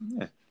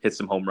 Yeah. Hit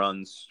some home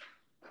runs.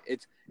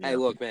 Hey,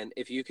 look, man,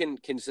 if you can,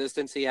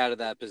 consistency out of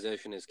that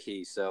position is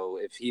key. So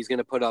if he's going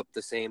to put up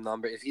the same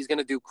number, if he's going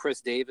to do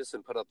Chris Davis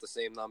and put up the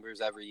same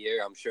numbers every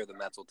year, I'm sure the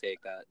Mets will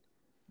take that.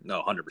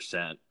 No,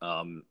 100%.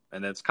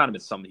 And that's kind of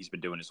been something he's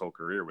been doing his whole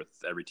career with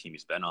every team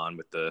he's been on,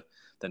 with the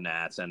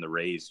Nats and the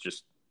Rays,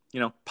 just,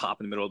 pop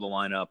in the middle of the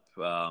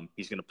lineup.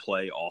 He's going to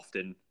play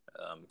often.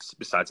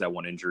 Besides that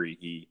one injury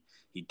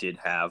he did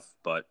have,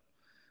 but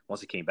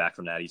once he came back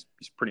from that, he's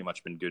pretty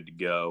much been good to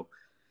go.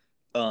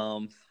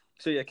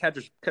 So yeah,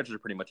 catchers are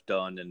pretty much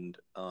done, and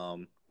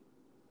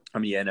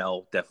the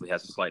NL definitely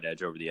has a slight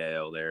edge over the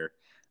AL there.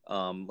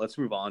 Let's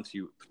move on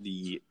to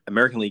the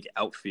American League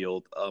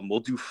outfield. We'll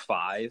do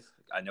 5.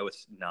 I know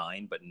it's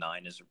 9, but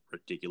 9 is a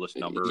ridiculous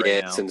number right now.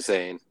 Yeah, it's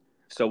insane.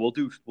 So we'll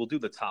do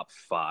the top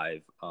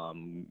 5,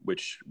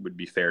 which would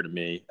be fair to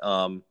me.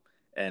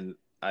 And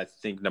I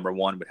think number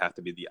 1 would have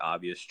to be the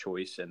obvious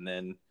choice, and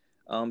then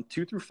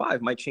 2 through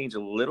 5 might change a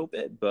little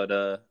bit, but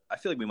I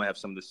feel like we might have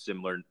some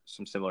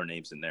similar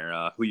names in there.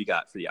 Who you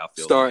got for the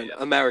outfield? Start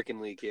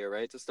American League here,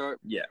 right? To start?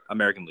 Yeah,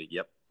 American League.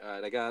 Yep. All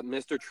right, I got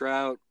Mr.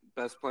 Trout,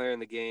 best player in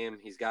the game.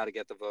 He's got to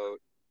get the vote.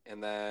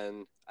 And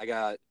then I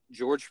got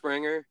George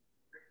Springer,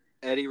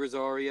 Eddie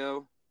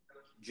Rosario,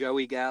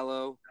 Joey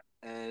Gallo,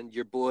 and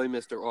your boy,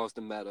 Mr.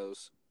 Austin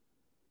Meadows.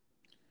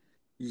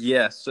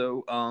 Yeah,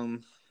 so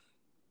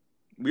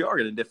we are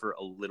going to differ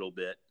a little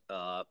bit,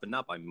 but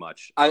not by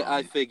much.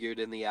 I figured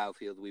in the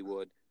outfield we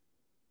would.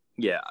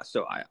 Yeah,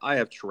 so I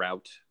have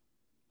Trout,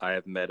 I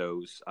have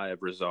Meadows, I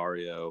have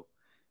Rosario,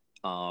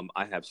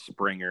 I have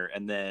Springer,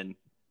 and then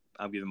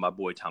I'm giving my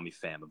boy Tommy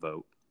Pham a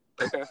vote.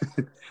 Okay.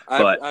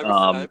 But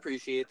I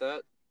appreciate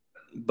that.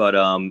 But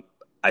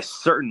I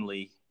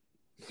certainly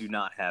do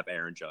not have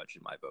Aaron Judge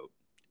in my vote.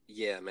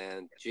 Yeah,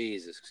 man.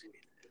 Jesus.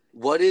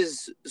 Where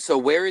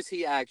is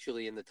he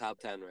actually in the top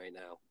 10 right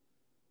now?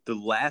 The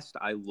last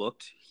I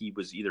looked, he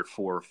was either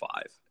 4 or 5.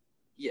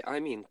 Yeah, I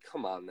mean,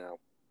 come on now.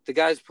 The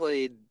guy's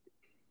played,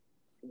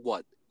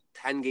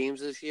 10 games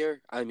this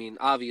year? I mean,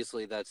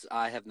 obviously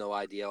I have no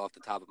idea off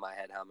the top of my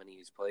head how many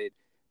he's played,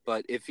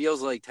 but it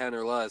feels like 10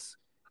 or less.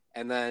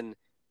 And then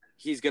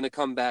he's going to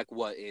come back,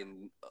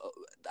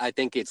 I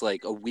think it's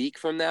like a week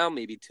from now,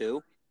 maybe 2.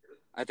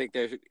 I think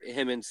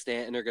him and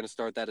Stanton are going to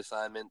start that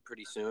assignment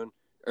pretty soon,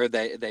 or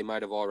they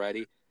might have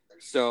already.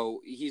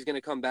 So he's going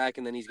to come back,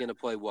 and then he's going to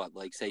play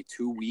say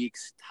 2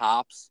 weeks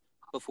tops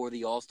before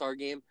the All-Star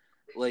game?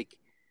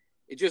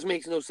 It just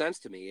makes no sense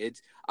to me.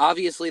 It's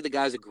obviously the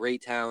guy's a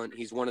great talent.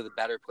 He's one of the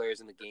better players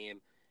in the game.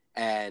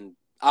 And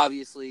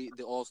obviously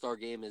the All-Star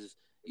game is,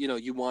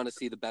 you want to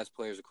see the best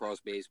players across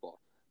baseball.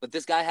 But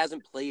this guy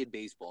hasn't played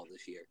baseball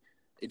this year.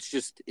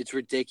 It's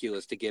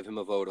ridiculous to give him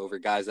a vote over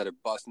guys that are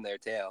busting their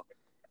tail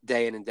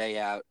day in and day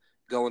out,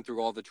 going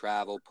through all the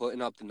travel,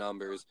 putting up the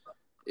numbers.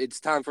 It's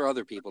time for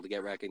other people to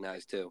get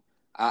recognized too.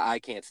 I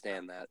can't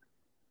stand that.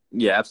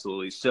 Yeah,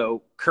 absolutely.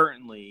 So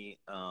currently,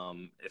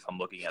 if I'm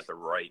looking at the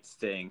right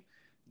thing,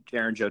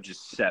 Aaron Judge is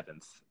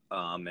 7th,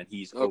 and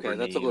he's over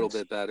that's a little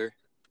bit better.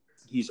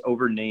 He's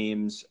over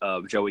names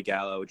of Joey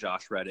Gallo,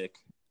 Josh Reddick,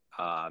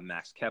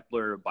 Max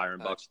Kepler,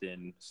 Byron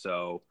Buxton.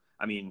 So,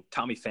 I mean,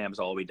 Tommy Pham's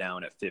all the way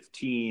down at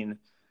 15.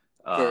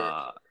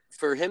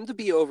 For him to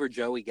be over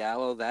Joey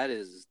Gallo,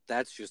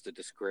 that's just a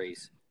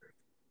disgrace.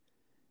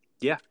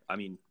 Yeah, I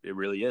mean, it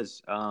really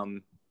is.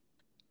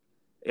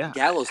 Yeah,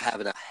 Gallo's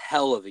having a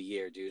hell of a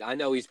year, dude. I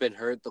know he's been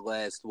hurt the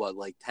last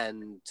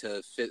 10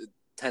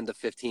 to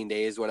 15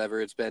 days,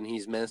 whatever it's been.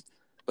 He's missed,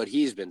 but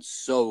he's been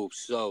so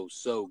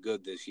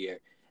good this year.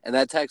 And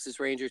that Texas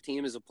Rangers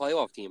team is a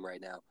playoff team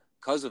right now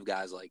because of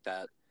guys like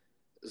that.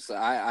 So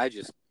I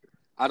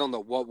don't know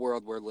what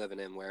world we're living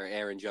in where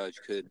Aaron Judge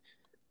could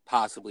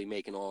possibly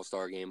make an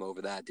All-Star game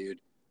over that dude.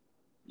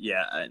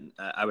 Yeah, and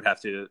I would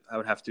have to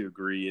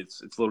agree.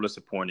 It's a little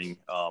disappointing.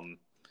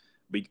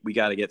 We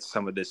got to get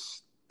some of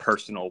this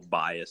personal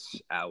bias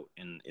out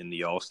in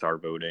the All-Star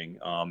voting.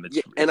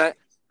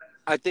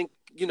 I think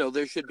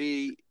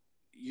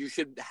you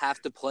should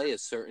have to play a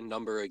certain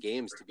number of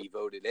games to be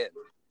voted in.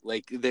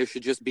 Like, there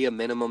should just be a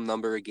minimum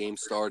number of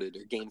games started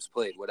or games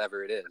played,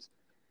 whatever it is.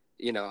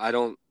 I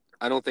don't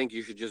think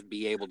you should just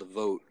be able to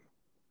vote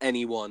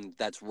anyone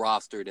that's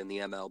rostered in the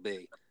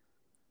MLB.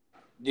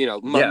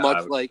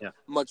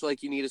 Much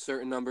like you need a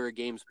certain number of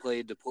games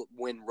played to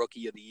win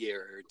Rookie of the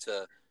Year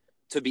or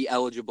to be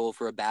eligible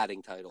for a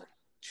batting title.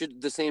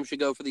 The same should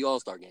go for the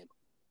All-Star game.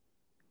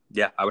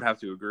 Yeah, I would have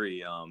to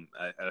agree.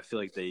 I feel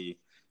like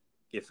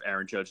if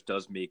Aaron Judge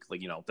does make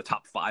the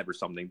top 5 or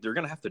something, they're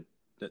gonna have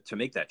to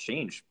make that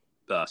change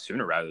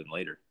sooner rather than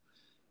later.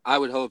 I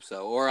would hope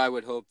so, or I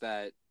would hope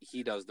that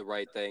he does the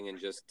right thing and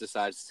just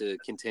decides to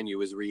continue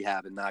his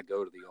rehab and not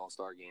go to the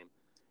All-Star game.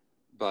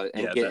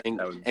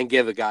 And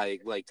give a guy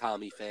like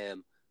Tommy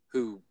Pham,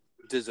 who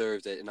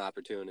deserves it, an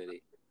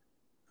opportunity.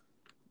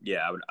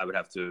 Yeah, I would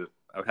have to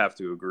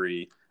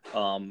agree.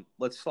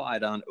 Let's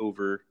slide on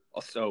over.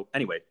 So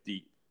anyway,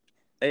 the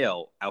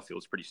AL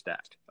outfield is pretty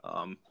stacked.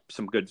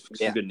 Some good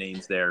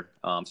names there.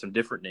 Some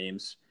different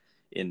names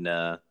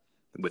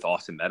with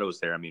Austin Meadows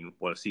there. I mean,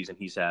 what a season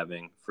he's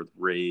having for the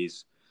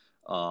Rays.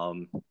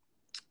 Moving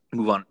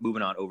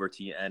on over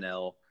to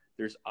NL.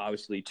 There's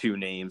obviously 2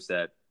 names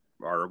that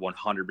are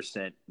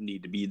 100%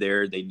 need to be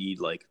there. They need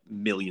like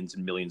millions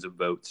and millions of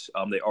votes.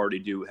 They already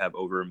do have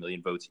over 1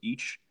 million votes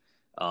each.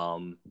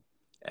 And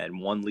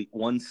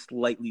one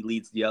slightly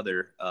leads the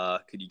other.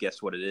 Could you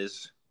guess what it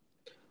is?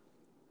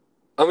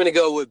 I'm going to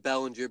go with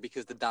Bellinger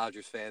because the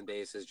Dodgers fan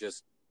base is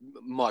just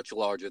much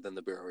larger than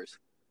the Brewers.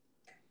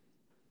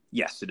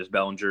 Yes, it is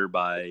Bellinger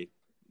by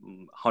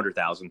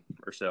 100,000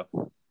 or so.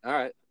 All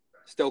right.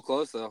 Still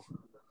close, though.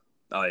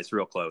 Oh, it's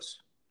real close.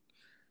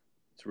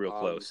 It's real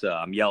close.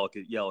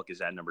 Yelich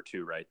is at number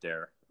 2 right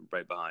there,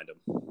 right behind him.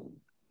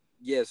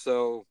 Yeah,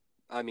 so,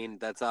 I mean,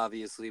 that's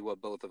obviously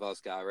what both of us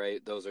got,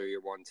 right? Those are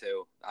your 1,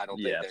 2. I don't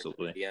think there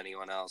could be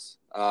anyone else.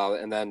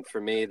 And then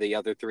for me, the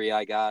other 3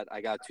 I got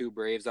 2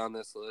 Braves on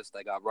this list.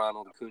 I got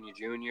Ronald Acuna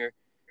Jr.,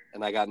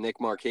 and I got Nick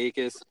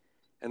Markakis.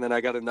 And then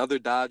I got another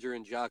Dodger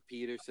and Jock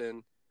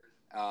Peterson.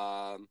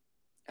 And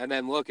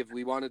then, look, if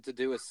we wanted to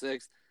do a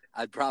 6th,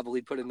 I'd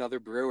probably put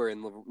another Brewer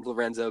in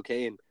Lorenzo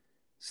Cain.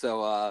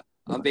 So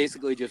I'm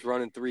basically just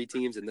running 3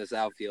 teams in this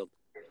outfield.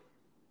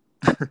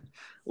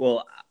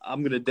 Well,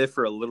 I'm going to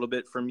differ a little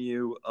bit from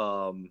you.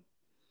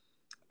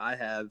 I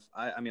have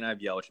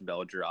Yelich and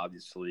Bellinger,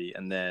 obviously,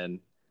 and then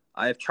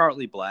I have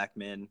Charlie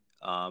Blackmon.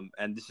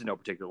 And this is no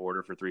particular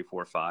order for 3,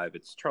 4, 5.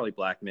 It's Charlie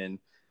Blackmon,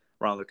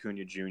 Ronald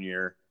Acuna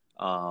Jr.,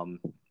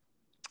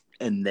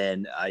 and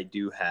then I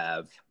do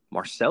have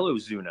Marcell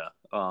Ozuna.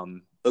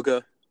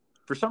 Okay.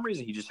 For some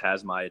reason, he just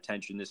has my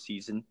attention this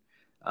season.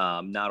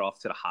 Not off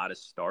to the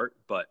hottest start,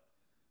 but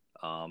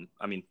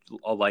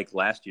like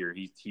last year,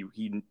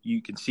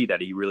 you can see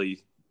that he's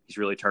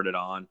really turned it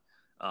on.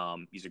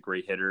 He's a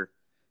great hitter,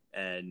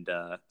 and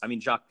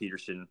Jock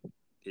Peterson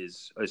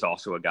is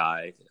also a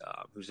guy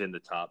who's in the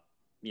top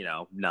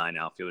 9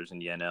 outfielders in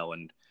the NL,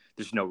 and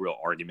there's no real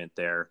argument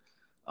there.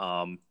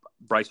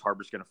 Bryce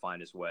Harper's going to find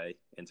his way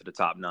into the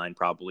top 9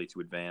 probably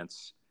to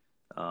advance.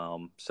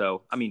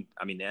 So the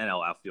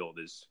NL outfield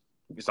is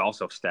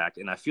also stacked,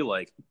 and I feel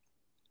like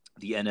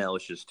the NL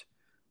is just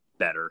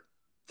better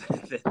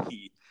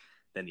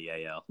than the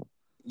AL.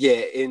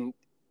 Yeah, and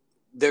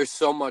there's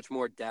so much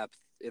more depth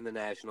in the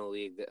National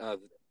League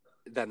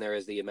than there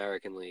is the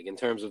American League in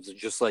terms of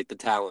just like the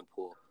talent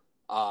pool.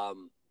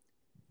 And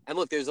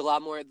look, there's a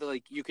lot more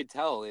you could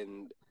tell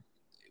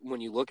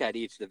when you look at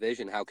each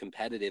division how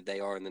competitive they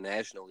are in the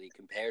National League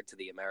compared to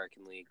the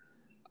American League.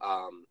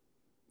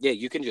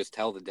 You can just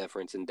tell the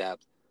difference in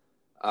depth.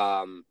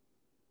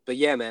 But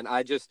yeah, man,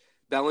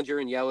 Bellinger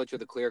and Yelich are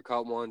the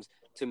clear-cut ones.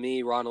 To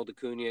me, Ronald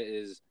Acuna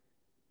is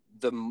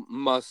the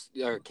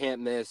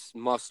can't miss,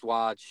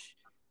 must-watch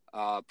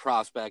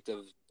prospect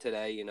of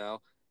today,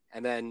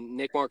 And then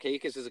Nick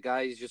Markakis is a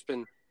guy who's just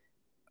been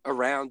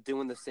around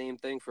doing the same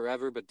thing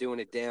forever, but doing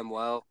it damn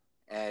well.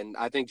 And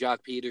I think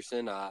Jock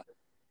Peterson,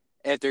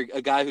 after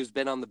a guy who's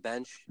been on the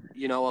bench,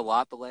 a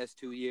lot the last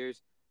 2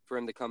 years, for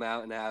him to come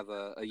out and have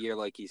a year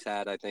like he's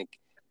had, I think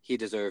he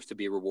deserves to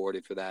be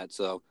rewarded for that.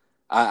 So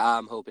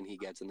I'm hoping he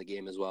gets in the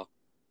game as well.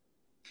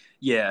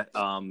 Yeah,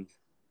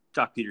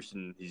 Jock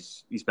Peterson,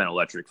 he's been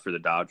electric for the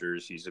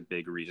Dodgers. He's a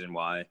big reason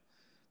why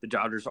the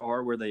Dodgers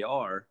are where they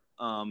are.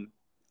 A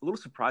little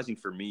surprising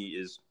for me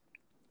is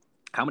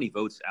how many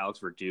votes Alex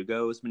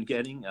Verdugo has been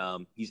getting.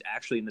 He's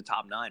actually in the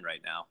top 9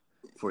 right now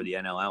for the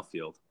NL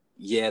outfield.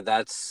 Yeah,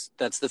 that's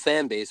the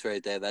fan base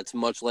right there. That's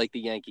much like the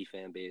Yankee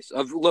fan base.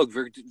 Look,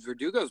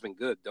 Verdugo's been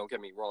good. Don't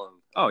get me wrong.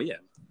 Oh yeah,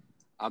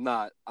 I'm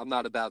not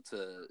about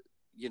to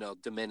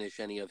diminish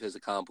any of his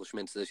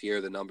accomplishments this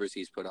year, the numbers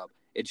he's put up.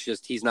 It's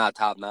just he's not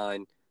top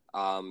 9.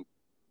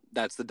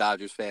 That's the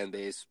Dodgers fan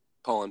base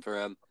pulling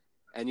for him.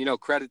 And,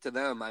 credit to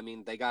them. I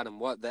mean, they got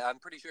him I'm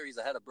pretty sure he's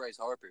ahead of Bryce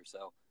Harper,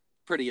 so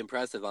pretty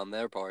impressive on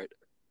their part.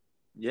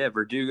 Yeah,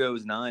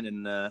 Verdugo's 9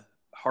 and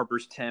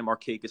Harper's 10,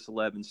 Markakis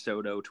 11,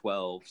 Soto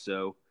 12.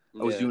 So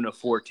Ozuna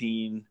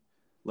 14,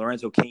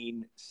 Lorenzo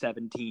Cain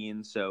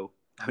 17. So,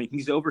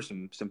 he's over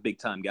some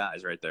big-time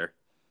guys right there.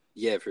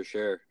 Yeah, for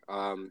sure.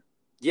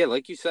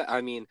 Like you said,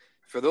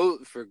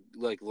 for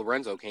like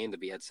Lorenzo Cain to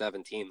be at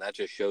 17, that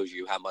just shows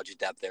you how much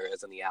depth there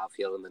is in the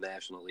outfield in the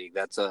National League.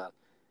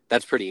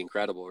 That's pretty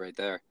incredible right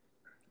there.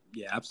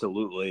 Yeah,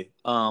 absolutely.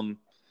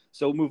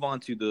 So we'll move on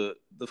to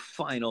the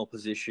final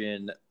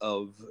position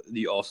of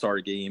the All-Star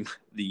game,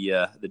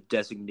 the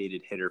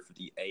designated hitter for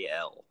the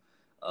AL.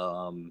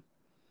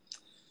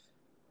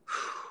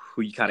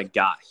 Who you kind of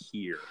got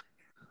here?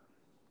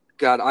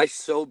 God, I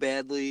so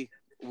badly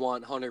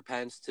want Hunter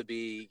Pence to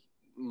be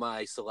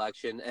my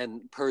selection,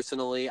 and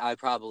personally, I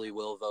probably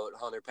will vote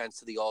Hunter Pence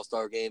to the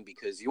All-Star game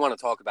because you want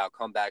to talk about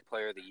comeback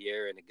player of the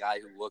year and a guy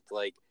who looked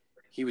like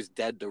he was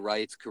dead to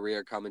rights,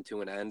 career coming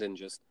to an end, and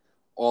just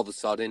all of a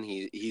sudden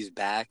he's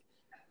back.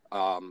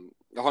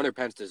 Hunter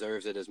Pence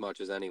deserves it as much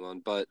as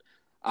anyone, but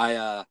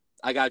I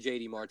got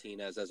JD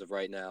Martinez as of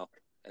right now.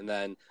 And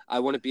then I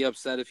wouldn't be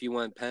upset if you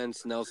went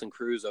Pence, Nelson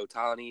Cruz,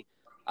 Ohtani.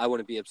 I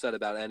wouldn't be upset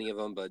about any of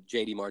them, but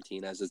JD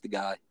Martinez is the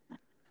guy.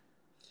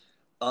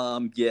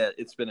 Yeah,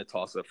 it's been a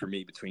toss-up for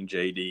me between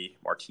JD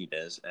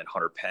Martinez and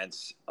Hunter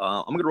Pence.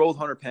 I'm going to roll with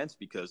Hunter Pence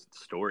because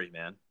it's a story,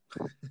 man.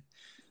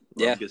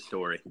 Yeah. Good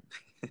story.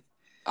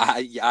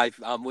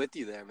 I'm with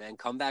you there, man.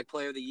 Comeback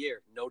player of the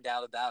year. No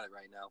doubt about it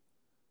right now.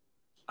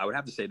 I would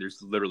have to say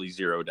there's literally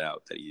zero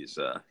doubt that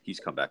he's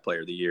comeback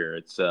player of the year.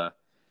 It's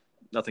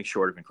nothing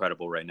short of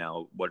incredible right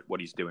now what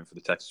he's doing for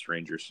the Texas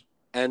Rangers.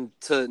 And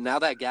now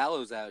that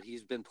Gallo's out,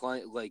 he's been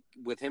playing like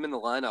with him in the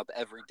lineup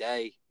every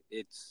day.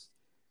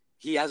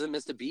 He hasn't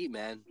missed a beat,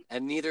 man,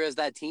 and neither has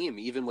that team.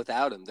 Even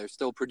without him, they're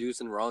still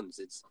producing runs.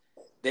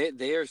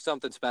 They are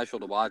something special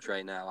to watch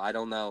right now. I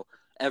don't know.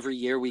 Every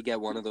year we get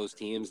one of those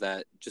teams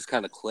that just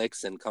kind of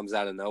clicks and comes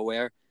out of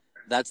nowhere.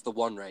 That's the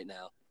one right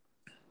now.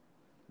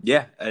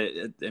 Yeah,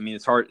 I mean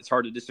it's hard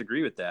to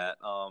disagree with that.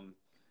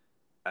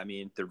 I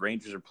mean, the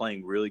Rangers are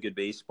playing really good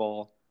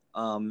baseball.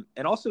 And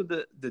also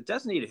the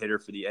designated hitter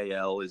for the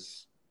AL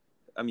is,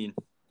 I mean,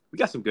 we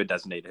got some good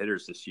designated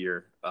hitters this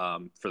year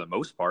for the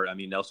most part. I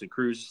mean, Nelson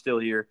Cruz is still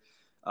here,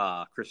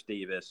 Chris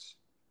Davis,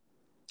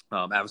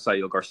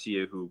 Avisail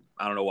Garcia, who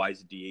I don't know why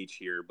he's a DH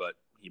here, but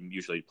he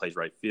usually plays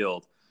right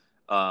field.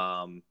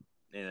 And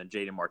then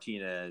Jaden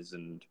Martinez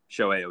and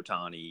Shohei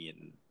Ohtani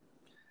and,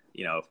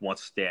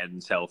 once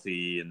Stanton's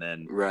healthy, and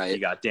then you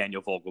got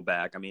Daniel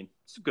Vogelback. I mean,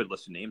 it's a good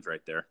list of names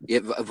right there. Yeah,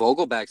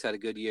 Vogelback's had a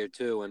good year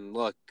too. And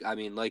look, I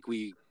mean, like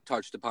we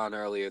touched upon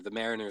earlier, the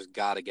Mariners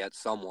got to get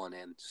someone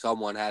in.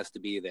 Someone has to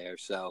be there.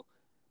 So,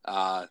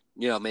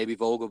 maybe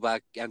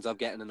Vogelback ends up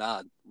getting a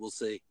nod. We'll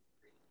see.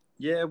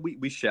 Yeah,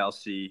 we shall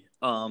see.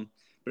 But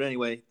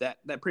anyway, that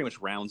pretty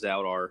much rounds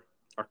out our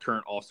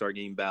current All-Star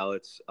game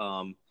ballots.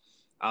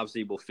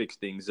 Obviously, we'll fix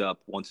things up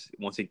once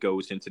it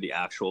goes into the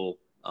actual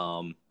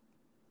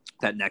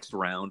that next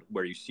round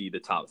where you see the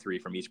top 3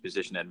 from each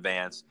position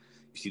advance.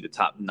 You see the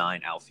top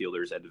 9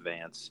 outfielders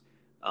advance.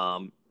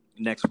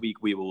 Next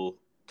week, we will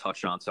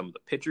touch on some of the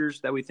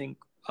pitchers that we think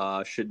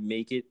should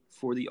make it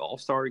for the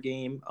All-Star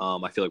game.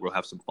 I feel like we'll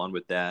have some fun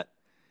with that.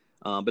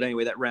 But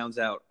anyway, that rounds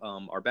out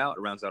our ballot.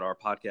 It rounds out our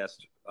podcast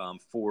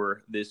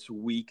for this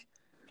week.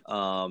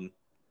 I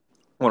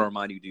want to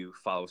remind you to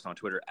follow us on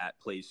Twitter at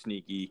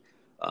PlaySneaky.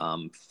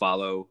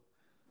 Follow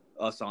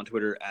us on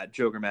Twitter at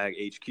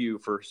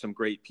JokerMagHQ for some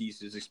great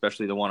pieces,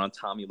 especially the one on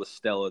Tommy La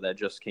Stella that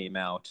just came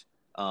out.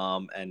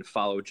 And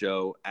follow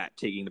Joe at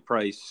Taking the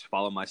Price.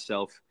 Follow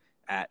myself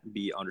at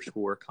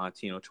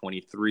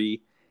B_Contino23.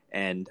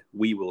 And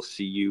we will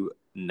see you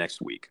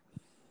next week.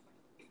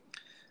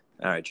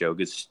 All right, Joe.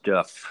 Good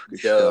stuff.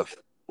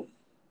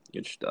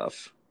 Good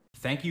stuff.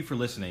 Thank you for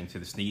listening to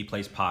the Sneaky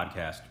Place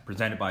podcast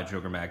presented by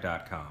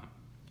JokerMag.com.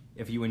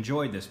 If you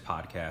enjoyed this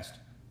podcast,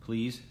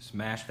 please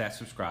smash that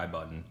subscribe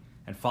button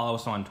and follow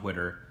us on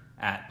Twitter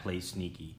at PlaySneaky.